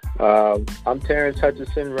 I'm Terrence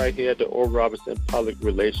Hutchison right here at the O. Robinson Public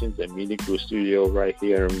Relations and Media Group Studio right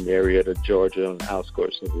here in Marietta, Georgia, on the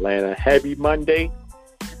outskirts of Atlanta. Happy Monday.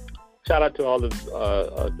 Shout out to all the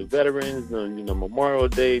veterans, Memorial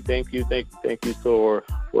Day. Thank you for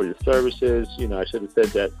your services. I should have said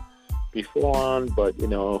that before on, but,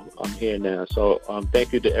 I'm here now. So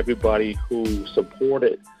thank you to everybody who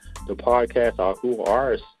supported the podcast or who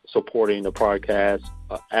are supporting the podcast,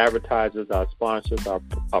 advertisers, our sponsors, our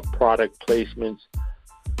product placements,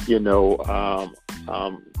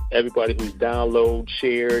 everybody who's downloaded,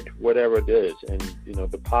 shared, whatever it is, and,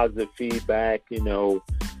 the positive feedback,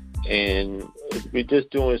 and we're just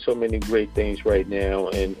doing so many great things right now,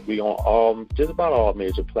 and we on just about all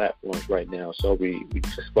major platforms right now, so we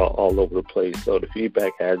just about all over the place. So the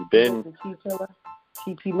feedback has been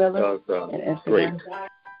TP Miller and great.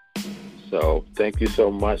 So thank you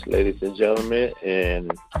so much, ladies and gentlemen,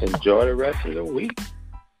 and enjoy the rest of the week.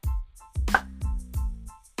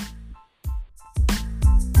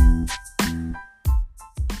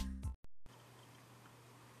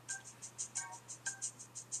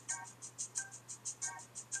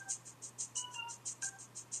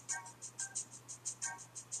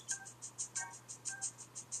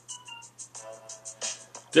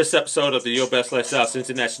 This episode of the Your Best Lifestyles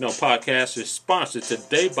International Podcast is sponsored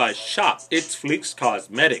today by Shop It's Fleeks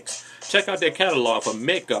Cosmetics. Check out their catalog for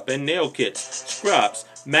makeup and nail kits, scrubs,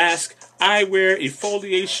 masks, eyewear,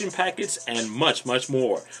 exfoliation packets, and much, much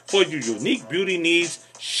more. For your unique beauty needs,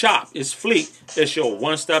 Shop It's Fleek is your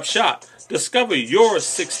one-stop shop. Discover your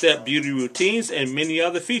 6-step beauty routines and many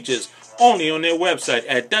other features only on their website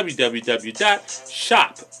at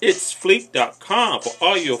www.shopitsfleek.com for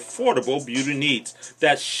all your affordable beauty needs.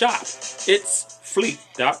 That's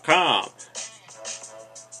shopitsfleek.com.